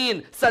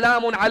 Mu'mineen,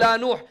 Salamun ala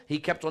Nuh, he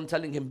kept on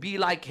telling him, be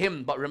like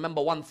him. But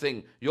remember one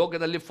thing, you're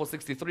going to live for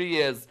 63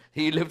 years.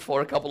 He lived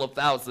for a couple of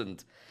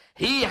thousand.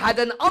 He had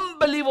an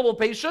unbelievable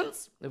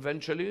patience.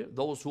 Eventually,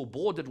 those who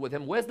boarded with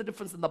him, where's the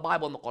difference in the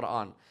Bible and the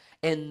Quran?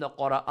 In the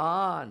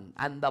Quran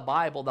and the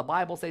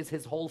Bible says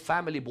his whole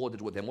family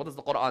boarded with him. What does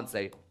the Quran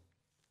say?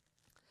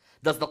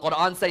 Does the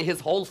Quran say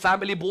his whole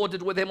family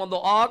boarded with him on the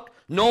ark?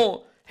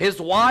 No, his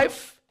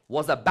wife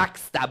was a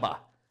backstabber.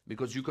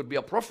 Because you could be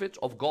a prophet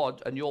of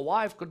God and your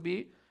wife could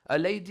be a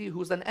lady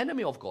who's an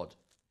enemy of God.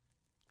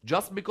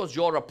 Just because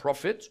you're a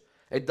prophet,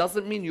 it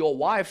doesn't mean your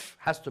wife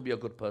has to be a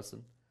good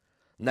person.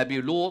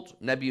 Nabi Lut,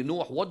 Nabi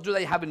Nuh, what do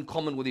they have in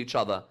common with each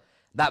other?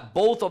 That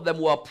both of them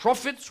were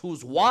prophets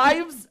whose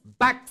wives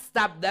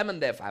backstabbed them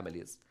and their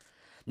families.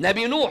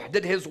 Nabi Nuh,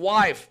 did his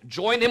wife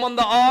join him on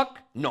the ark?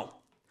 No.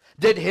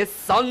 Did his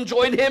son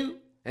join him?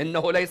 إِنَّهُ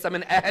لَيْسَ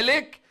مِنْ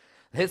أَهْلِكَ.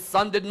 His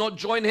son did not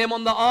join him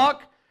on the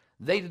ark?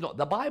 They did not.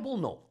 The Bible,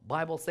 no.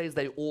 Bible says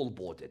they all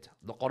boarded.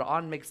 The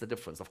Quran makes a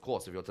difference. Of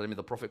course, if you're telling me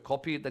the Prophet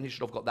copied, then he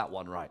should have got that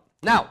one right.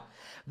 Now,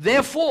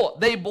 therefore,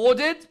 they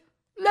boarded.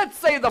 Let's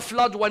say the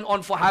flood went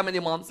on for how many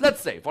months?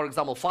 Let's say, for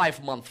example,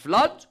 5-month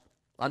flood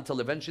until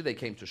eventually they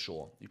came to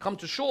shore. You come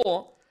to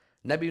shore,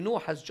 Nabi Nuh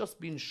has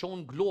just been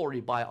shown glory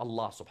by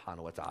Allah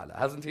subhanahu wa ta'ala,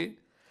 hasn't he?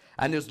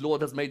 And his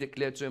Lord has made it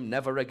clear to him,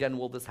 never again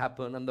will this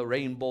happen, and the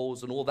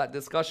rainbows and all that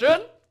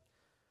discussion.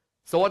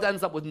 So what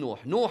ends up with Nuh?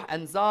 Nuh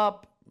ends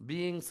up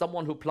being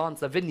someone who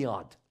plants a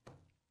vineyard,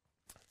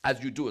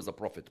 as you do as a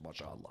prophet,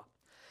 mashallah.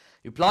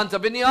 You plant a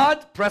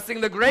vineyard,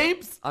 pressing the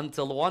grapes,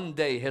 until one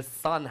day his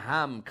son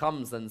Ham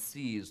comes and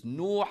sees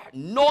Nuh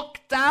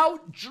knocked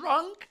out,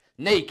 drunk,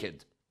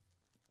 naked.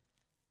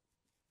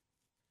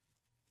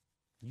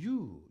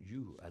 You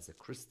as a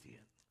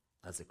Christian,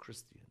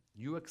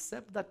 you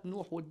accept that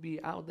Nuh would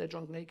be out there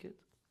drunk, naked?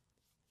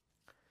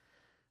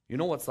 You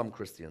know what some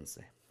Christians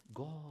say?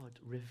 God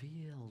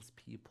reveals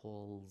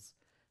people's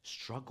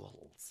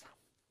struggles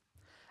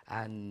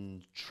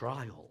and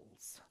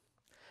trials,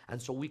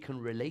 and so we can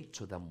relate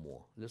to them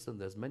more. Listen,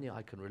 there's many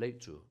I can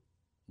relate to,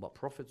 but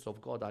prophets of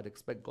God, I'd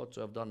expect God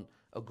to have done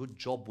a good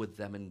job with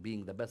them in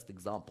being the best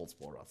examples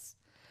for us.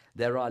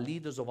 There are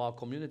leaders of our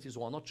communities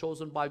who are not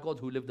chosen by God,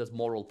 who lived as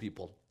moral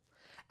people.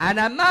 And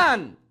a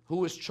man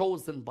who is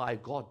chosen by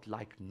God,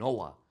 like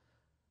Noah,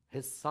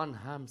 his son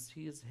Ham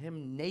sees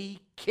him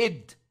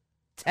naked,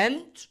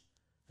 tent,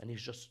 and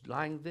he's just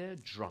lying there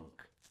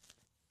drunk.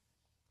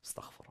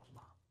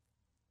 Astaghfirullah.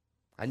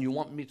 And you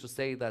want me to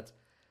say that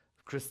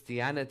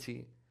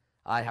Christianity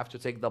I have to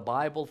take the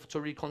Bible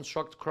to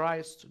reconstruct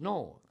Christ.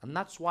 No. And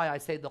that's why I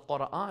say the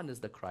Quran is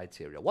the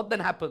criteria. What then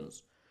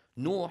happens?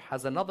 Noah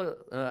has a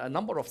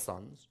number of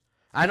sons,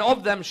 and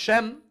of them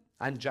Shem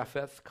and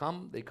Japheth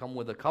come. They come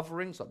with a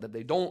covering so that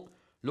they don't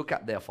look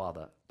at their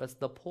father. But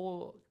the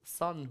poor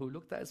son who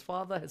looked at his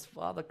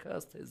father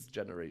cursed his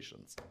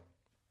generations.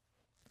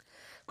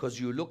 Because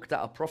you looked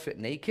at a prophet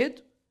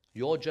naked,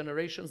 your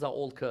generations are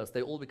all cursed.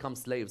 They all become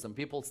slaves. And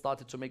people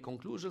started to make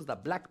conclusions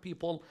that black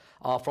people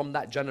are from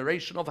that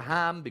generation of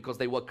Ham because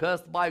they were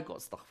cursed by God.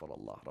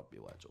 Astaghfirullah Rabbi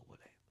wa atubu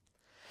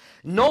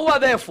ilayh. Noah,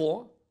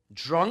 therefore,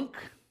 drunk,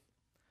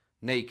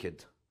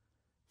 naked.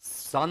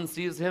 Son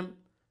sees him,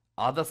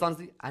 other sons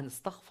see, and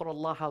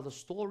astaghfirullah, how the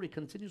story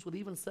continues with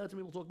even certain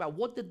people talk about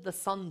what did the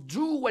son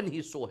do when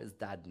he saw his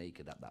dad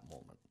naked at that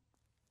moment.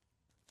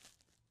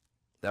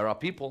 There are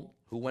people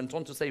who went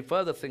on to say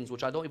further things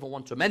which I don't even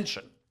want to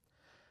mention.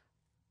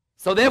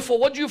 So therefore,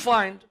 what do you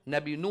find?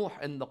 Nabi Nuh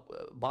in the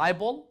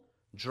Bible,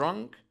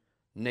 drunk,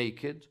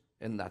 naked,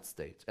 in that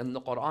state. In the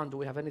Quran, do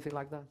we have anything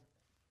like that?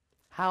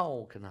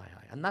 How can I?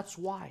 And that's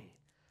why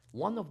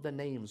one of the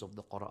names of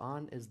the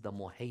Quran is the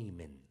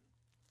Muhaymin.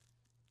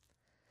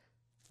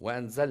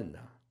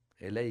 وأنزلنا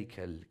إليك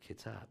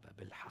الكتاب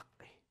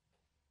بالحق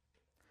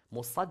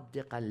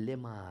مصدقا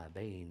لما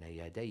بين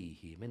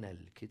يديه من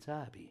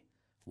الكتاب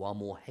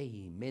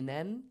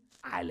ومهيمنا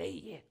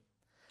عليه.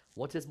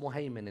 What is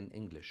Muhaymin in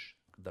English?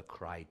 The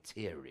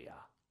criteria.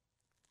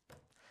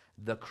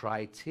 The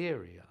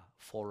criteria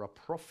for a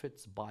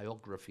prophet's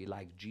biography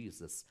like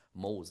Jesus,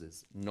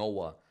 Moses,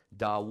 Noah,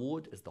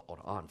 Dawood is the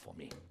Quran for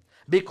me.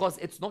 Because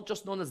it's not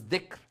just known as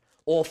dhikr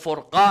or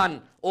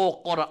Furqan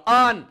or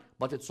Quran,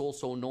 but it's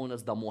also known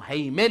as the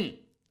Muhaymin.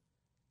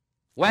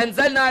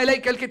 وَأَنزَلْنَا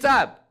إِلَيْكَ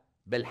الْكِتَابِ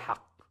بِالْحَقِّ.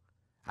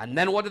 And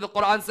then what did the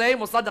Quran say?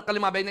 مُصَدَّقًا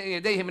لِمَا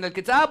بَيْنَ يَدَيْهِ مِنَ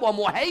الْكِتَابِ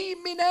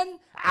وَمُهَيْمِنًا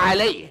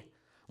عَلَيْهِ.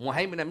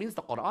 Muhaymina means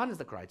the Quran is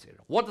the criteria.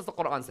 What does the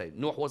Quran say?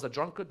 Nuh was a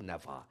drunkard?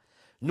 Never.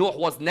 Nuh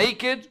was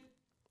naked?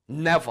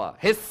 Never.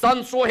 His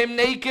son saw him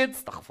naked?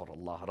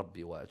 Astaghfirullah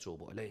Rabbi wa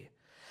atubu ilayh.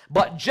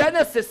 But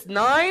Genesis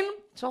 9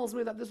 tells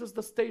me that this is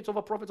the state of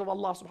a prophet of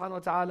Allah subhanahu wa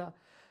ta'ala.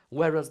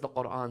 Whereas the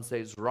Quran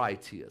says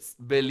righteous,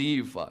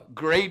 believer,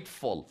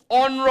 grateful,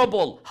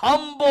 honorable,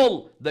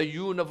 humble. The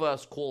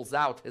universe calls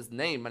out his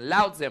name and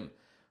louds him.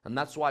 And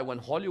that's why when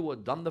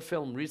Hollywood done the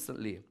film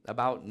recently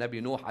about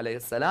Nabi Nuh alayhi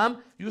salam,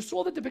 you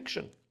saw the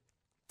depiction.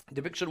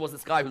 Depiction was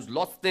this guy who's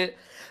lost it,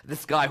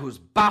 this guy who's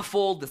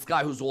baffled, this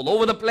guy who's all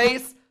over the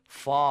place,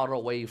 far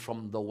away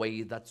from the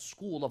way that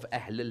school of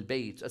Ahlul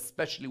Bayt,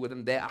 especially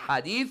within their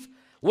hadith,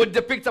 would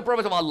depict a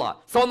prophet of Allah.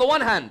 So on the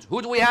one hand,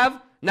 who do we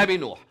have? Nabi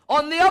Nuh.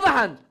 On the other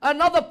hand,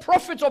 another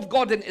prophet of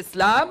God in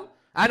Islam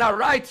and a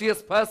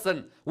righteous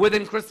person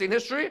within Christian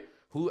history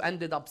who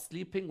ended up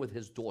sleeping with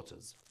his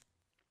daughters.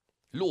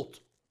 Lut.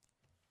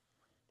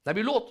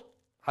 Nabi Lut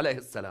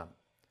alayhi salam.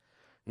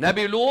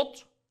 Nabi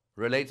Lut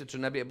related to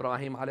Nabi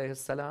Ibrahim alayhi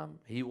salam.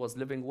 He was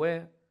living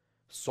where?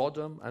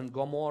 Sodom and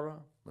Gomorrah.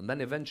 And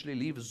then eventually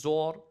leaves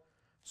Zor.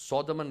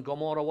 Sodom and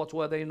Gomorrah, what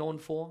were they known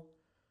for?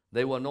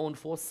 They were known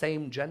for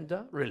same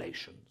gender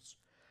relations.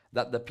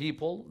 That the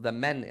people, the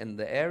men in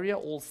the area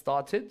all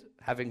started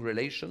having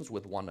relations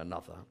with one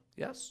another.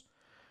 Yes?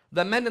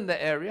 The men in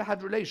the area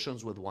had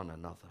relations with one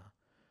another.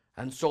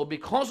 And so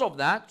because of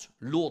that,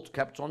 Lut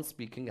kept on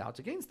speaking out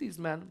against these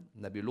men.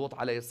 Nabi Lut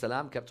alayhi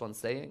salam kept on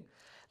saying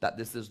that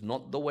this is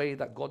not the way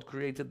that God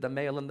created the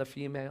male and the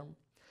female.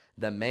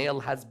 The male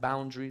has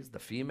boundaries, the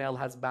female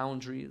has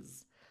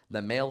boundaries.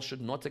 The male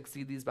should not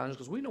exceed these boundaries.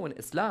 Because we know in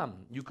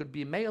Islam, you could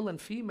be male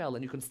and female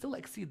and you can still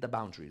exceed the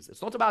boundaries.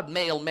 It's not about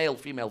male, male,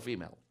 female,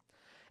 female.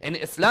 In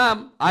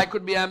Islam, I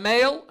could be a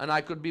male and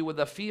I could be with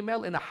a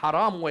female in a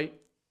haram way.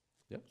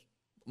 Yes.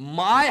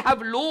 I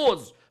have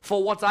laws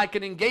for what I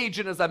can engage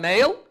in as a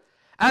male,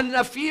 and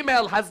a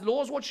female has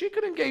laws what she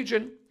can engage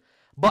in.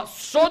 But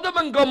Sodom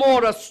and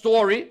Gomorrah's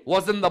story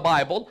was in the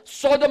Bible.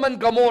 Sodom and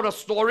Gomorrah's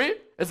story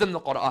is in the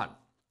Quran.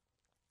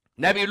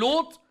 Nabi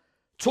Lut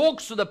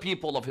talks to the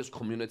people of his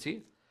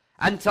community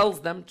and tells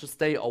them to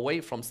stay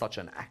away from such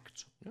an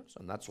act. Yes,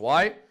 and that's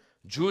why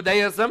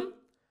Judaism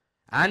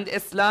and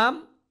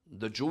Islam,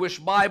 the Jewish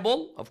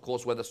Bible, of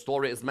course, where the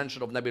story is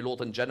mentioned of Nabi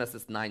Lut in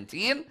Genesis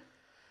 19,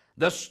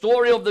 the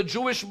story of the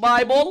Jewish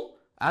Bible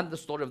and the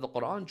story of the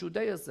Quran,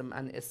 Judaism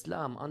and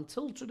Islam,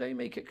 until today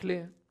make it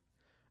clear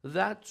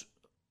that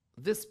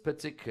this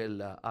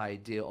particular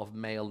idea of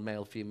male,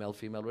 male, female,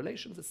 female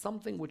relations is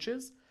something which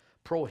is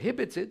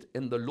prohibited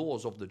in the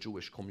laws of the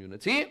Jewish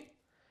community,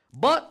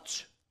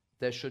 but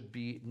there should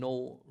be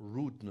no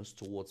rudeness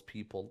towards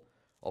people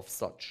of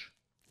such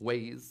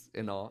ways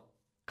in our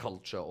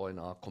culture or in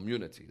our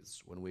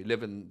communities. When we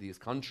live in these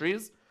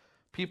countries,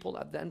 people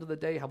at the end of the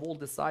day have all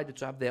decided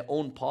to have their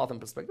own path and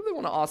perspective. They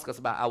want to ask us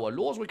about our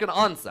laws, we can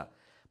answer,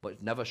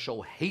 but never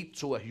show hate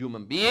to a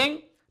human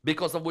being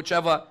because of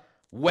whichever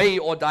way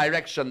or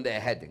direction they're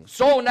heading.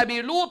 So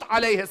Nabi Lut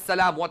alayhi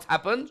salam, what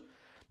happened?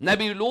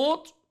 Nabi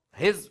Lut,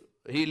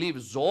 he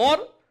leaves Zor,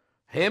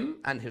 him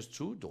and his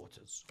two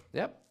daughters.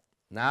 Yep.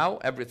 Now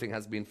everything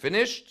has been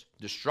finished.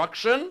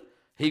 Destruction.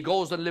 He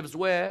goes and lives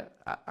where?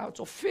 Out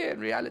of fear. In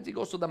reality, he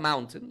goes to the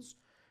mountains.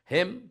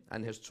 Him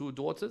and his 2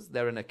 daughters,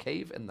 they're in a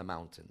cave in the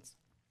mountains.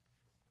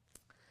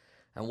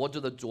 And what do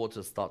the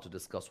daughters start to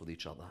discuss with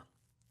each other?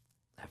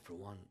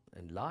 Everyone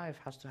in life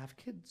has to have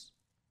kids.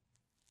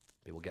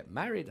 People get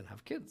married and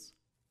have kids.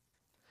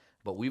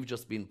 But we've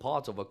just been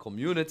part of a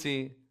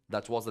community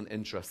that wasn't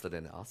interested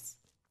in us.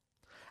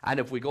 And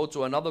if we go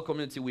to another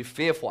community, we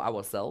fear for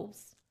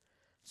ourselves.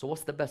 So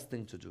what's the best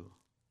thing to do?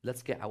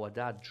 Let's get our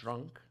dad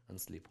drunk and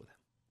sleep with him.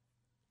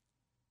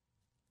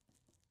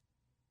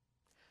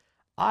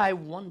 I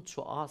want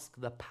to ask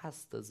the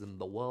pastors in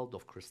the world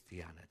of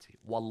Christianity.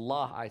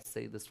 Wallah, I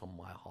say this from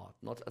my heart,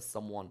 not as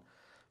someone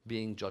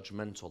being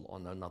judgmental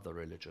on another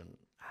religion.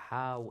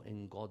 How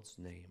in God's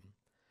name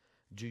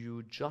do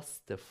you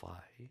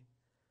justify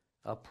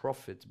a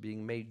prophet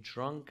being made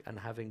drunk and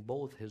having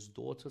both his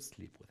daughters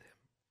sleep with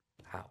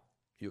him? How?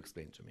 You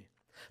explain to me.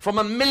 From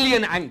a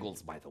million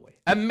angles, by the way.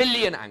 A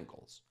million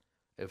angles.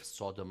 If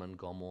Sodom and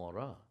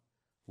Gomorrah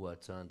were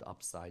turned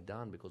upside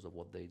down because of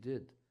what they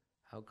did,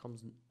 how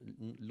comes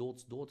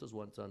Lord's daughters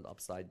weren't turned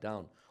upside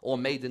down or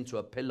made into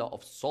a pillar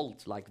of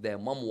salt like their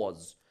mum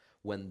was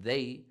when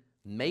they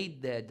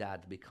made their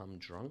dad become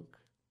drunk,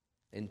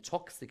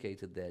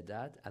 intoxicated their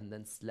dad, and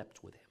then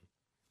slept with him?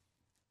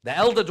 The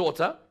elder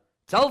daughter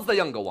tells the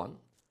younger one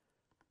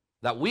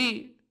that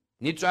we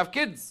need to have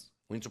kids.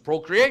 We need to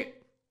procreate.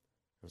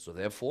 And so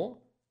therefore,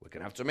 we're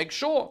going to have to make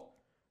sure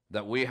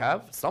that we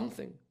have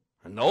something.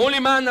 And the only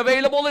man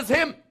available is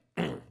him.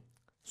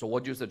 So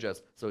what do you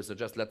suggest? So he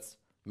suggests, let's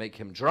make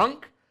him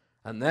drunk,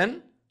 and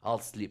then I'll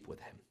sleep with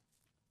him.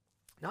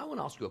 Now I want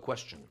to ask you a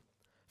question.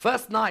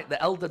 First night,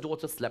 the elder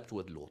daughter slept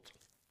with Lot.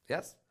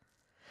 Yes?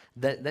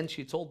 Then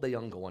she told the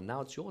younger one,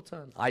 now it's your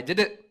turn. I did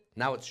it.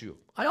 Now it's you.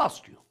 I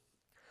ask you.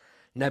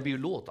 Nabi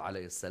Lot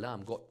alayhi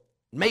salam got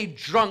made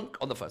drunk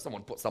on the first.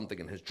 Someone put something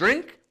in his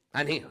drink,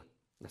 and here.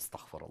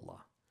 Astaghfirullah.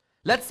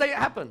 Let's say it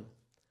happened.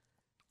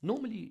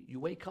 Normally, you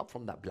wake up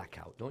from that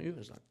blackout, don't you?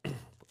 It's like,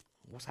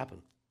 what's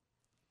happened?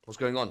 What's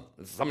going on?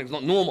 Something's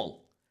not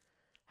normal.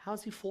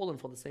 How's he fallen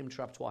for the same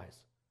trap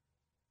twice?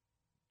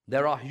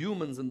 There are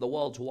humans in the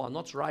world who are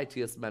not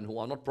righteous men, who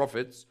are not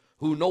prophets,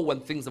 who know when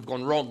things have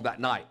gone wrong that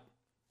night.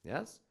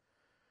 Yes?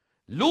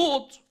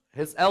 Lut,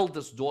 his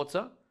eldest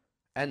daughter,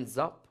 ends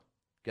up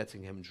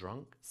getting him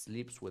drunk,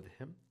 sleeps with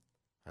him,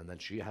 and then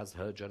she has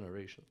her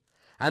generation.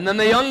 And then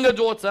the younger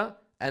daughter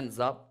ends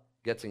up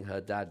getting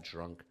her dad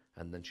drunk,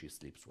 and then she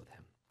sleeps with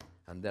him.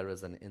 And there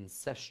is an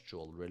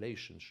incestual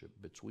relationship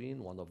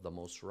between one of the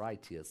most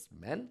righteous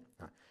men.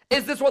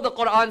 Is this what the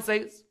Quran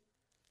says?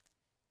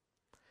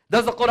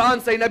 Does the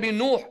Quran say Nabi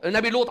Lut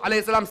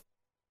alayhi salam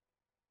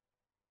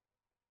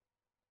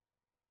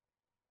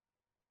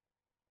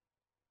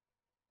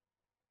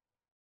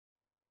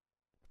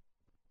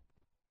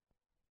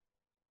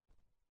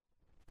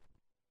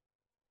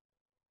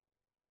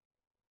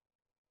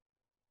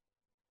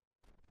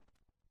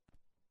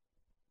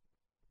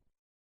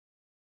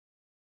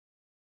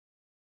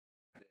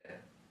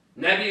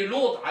Nabi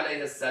Lut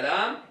alayhi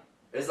salam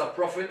is a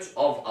prophet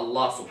of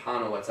Allah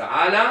subhanahu wa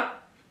ta'ala,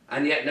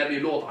 and yet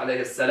Nabi Lut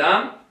alayhi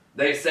salam,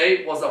 they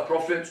say, was a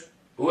prophet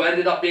who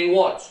ended up being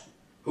what?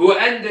 Who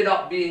ended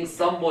up being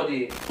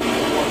somebody who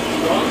was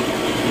drunk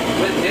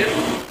with his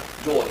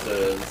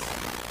daughters.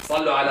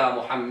 صلوا على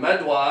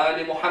محمد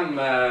وآل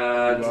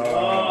محمد.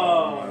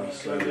 اللهم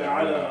صل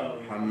على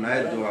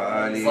محمد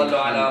وآل صلوا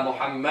على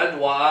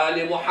محمد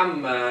وآل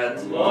محمد.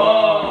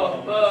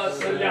 اللهم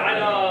صل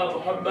على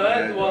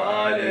محمد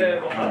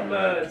وآل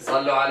محمد.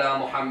 صلوا على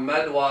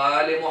محمد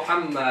وآل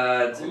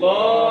محمد.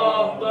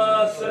 اللهم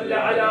صل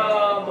على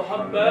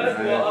محمد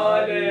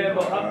وآل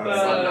محمد.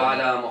 صلوا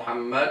على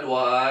محمد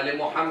وآل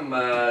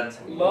محمد.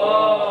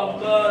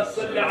 اللهم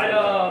صل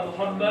على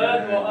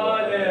محمد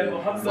وآل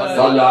محمد.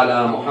 صلوا على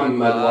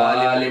محمد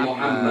وآل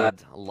محمد.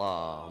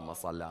 اللهم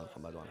صل على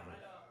محمد وآل محمد.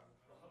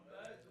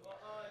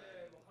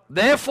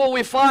 Therefore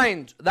we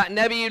find that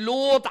Nabi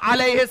Lut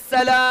alayhi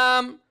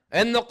salam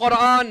in the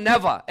Quran,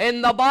 never.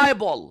 In the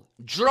Bible,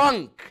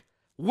 drunk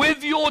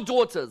with your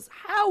daughters.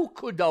 How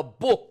could a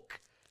book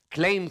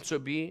claim to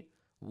be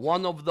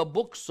one of the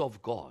books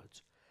of God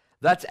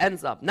that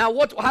ends up? Now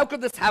how could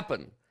this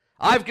happen?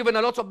 I've given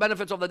a lot of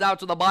benefits of the doubt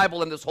to the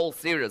Bible in this whole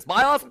series. But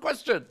I ask a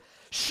question.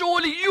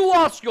 Surely you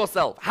ask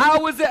yourself,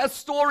 how is it a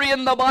story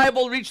in the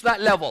Bible reach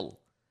that level?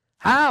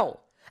 How?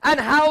 And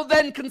how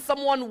then can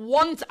someone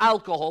want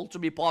alcohol to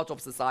be part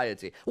of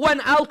society when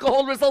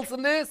alcohol results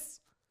in this?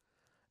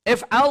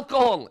 If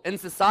alcohol in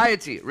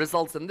society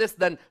results in this,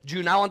 then do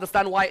you now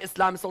understand why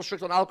Islam is so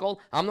strict on alcohol?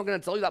 I'm not going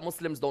to tell you that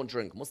Muslims don't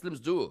drink. Muslims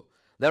do.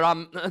 There are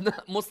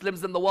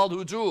Muslims in the world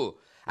who do.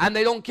 And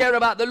they don't care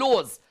about the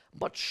laws.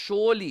 But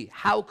surely,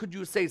 how could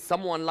you say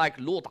someone like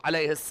Lut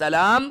alayhi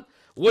salam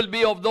will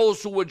be of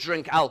those who would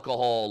drink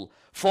alcohol?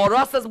 For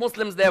us as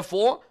Muslims,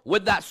 therefore,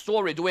 with that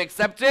story, do we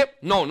accept it?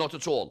 No, not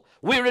at all.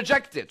 We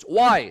reject it.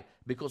 Why?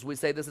 Because we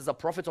say this is a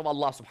prophet of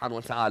Allah subhanahu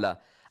wa ta'ala.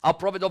 A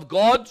prophet of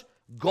God.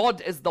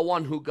 God is the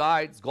one who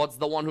guides. God's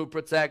the one who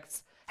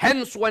protects.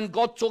 Hence, when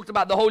God talked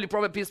about the Holy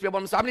Prophet, peace be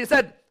upon him, he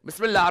said,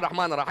 Bismillah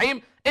ar-Rahman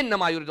ar-Rahim,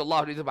 إِنَّمَا يُرِيدُ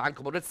اللَّهُ لِيُذْهِبَ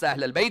عَنْكُمُ الرِّجْسَ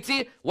أَهْلَ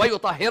الْبَيْتِ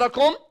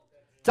وَيُطَهِّرَكُمْ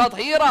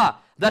تَطْهِيرًا.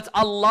 That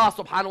Allah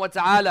subhanahu wa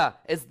ta'ala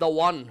is the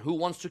one who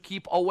wants to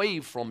keep away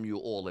from you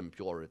all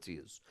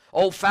impurities.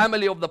 O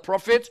family of the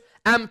Prophet,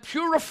 and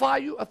purify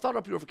you a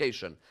thorough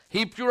purification.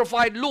 He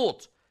purified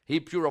Lut.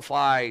 He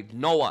purified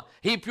Noah.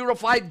 He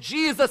purified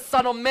Jesus,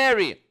 son of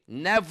Mary.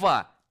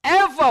 Never,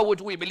 ever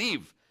would we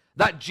believe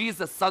that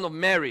Jesus, son of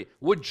Mary,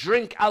 would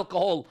drink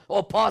alcohol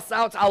or pass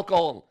out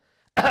alcohol.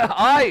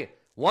 I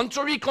want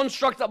to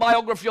reconstruct the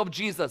biography of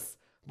Jesus,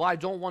 but I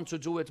don't want to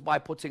do it by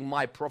putting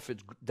my prophet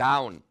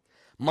down.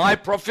 My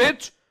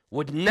prophet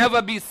would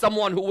never be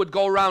someone who would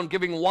go around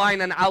giving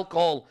wine and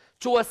alcohol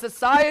to a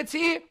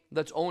society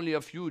that only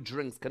a few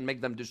drinks can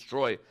make them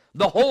destroy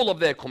the whole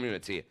of their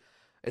community.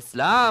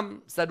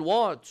 Islam said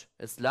what?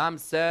 Islam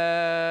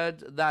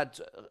said that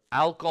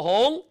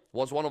alcohol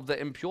was one of the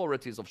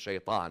impurities of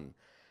shaitan.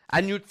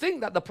 And you'd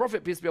think that the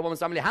Prophet, peace be upon his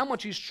family, how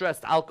much he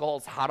stressed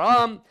alcohol's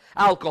haram,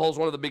 alcohol's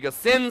one of the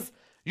biggest sins.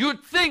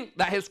 You'd think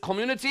that his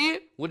community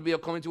would be a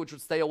community which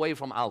would stay away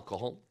from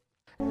alcohol.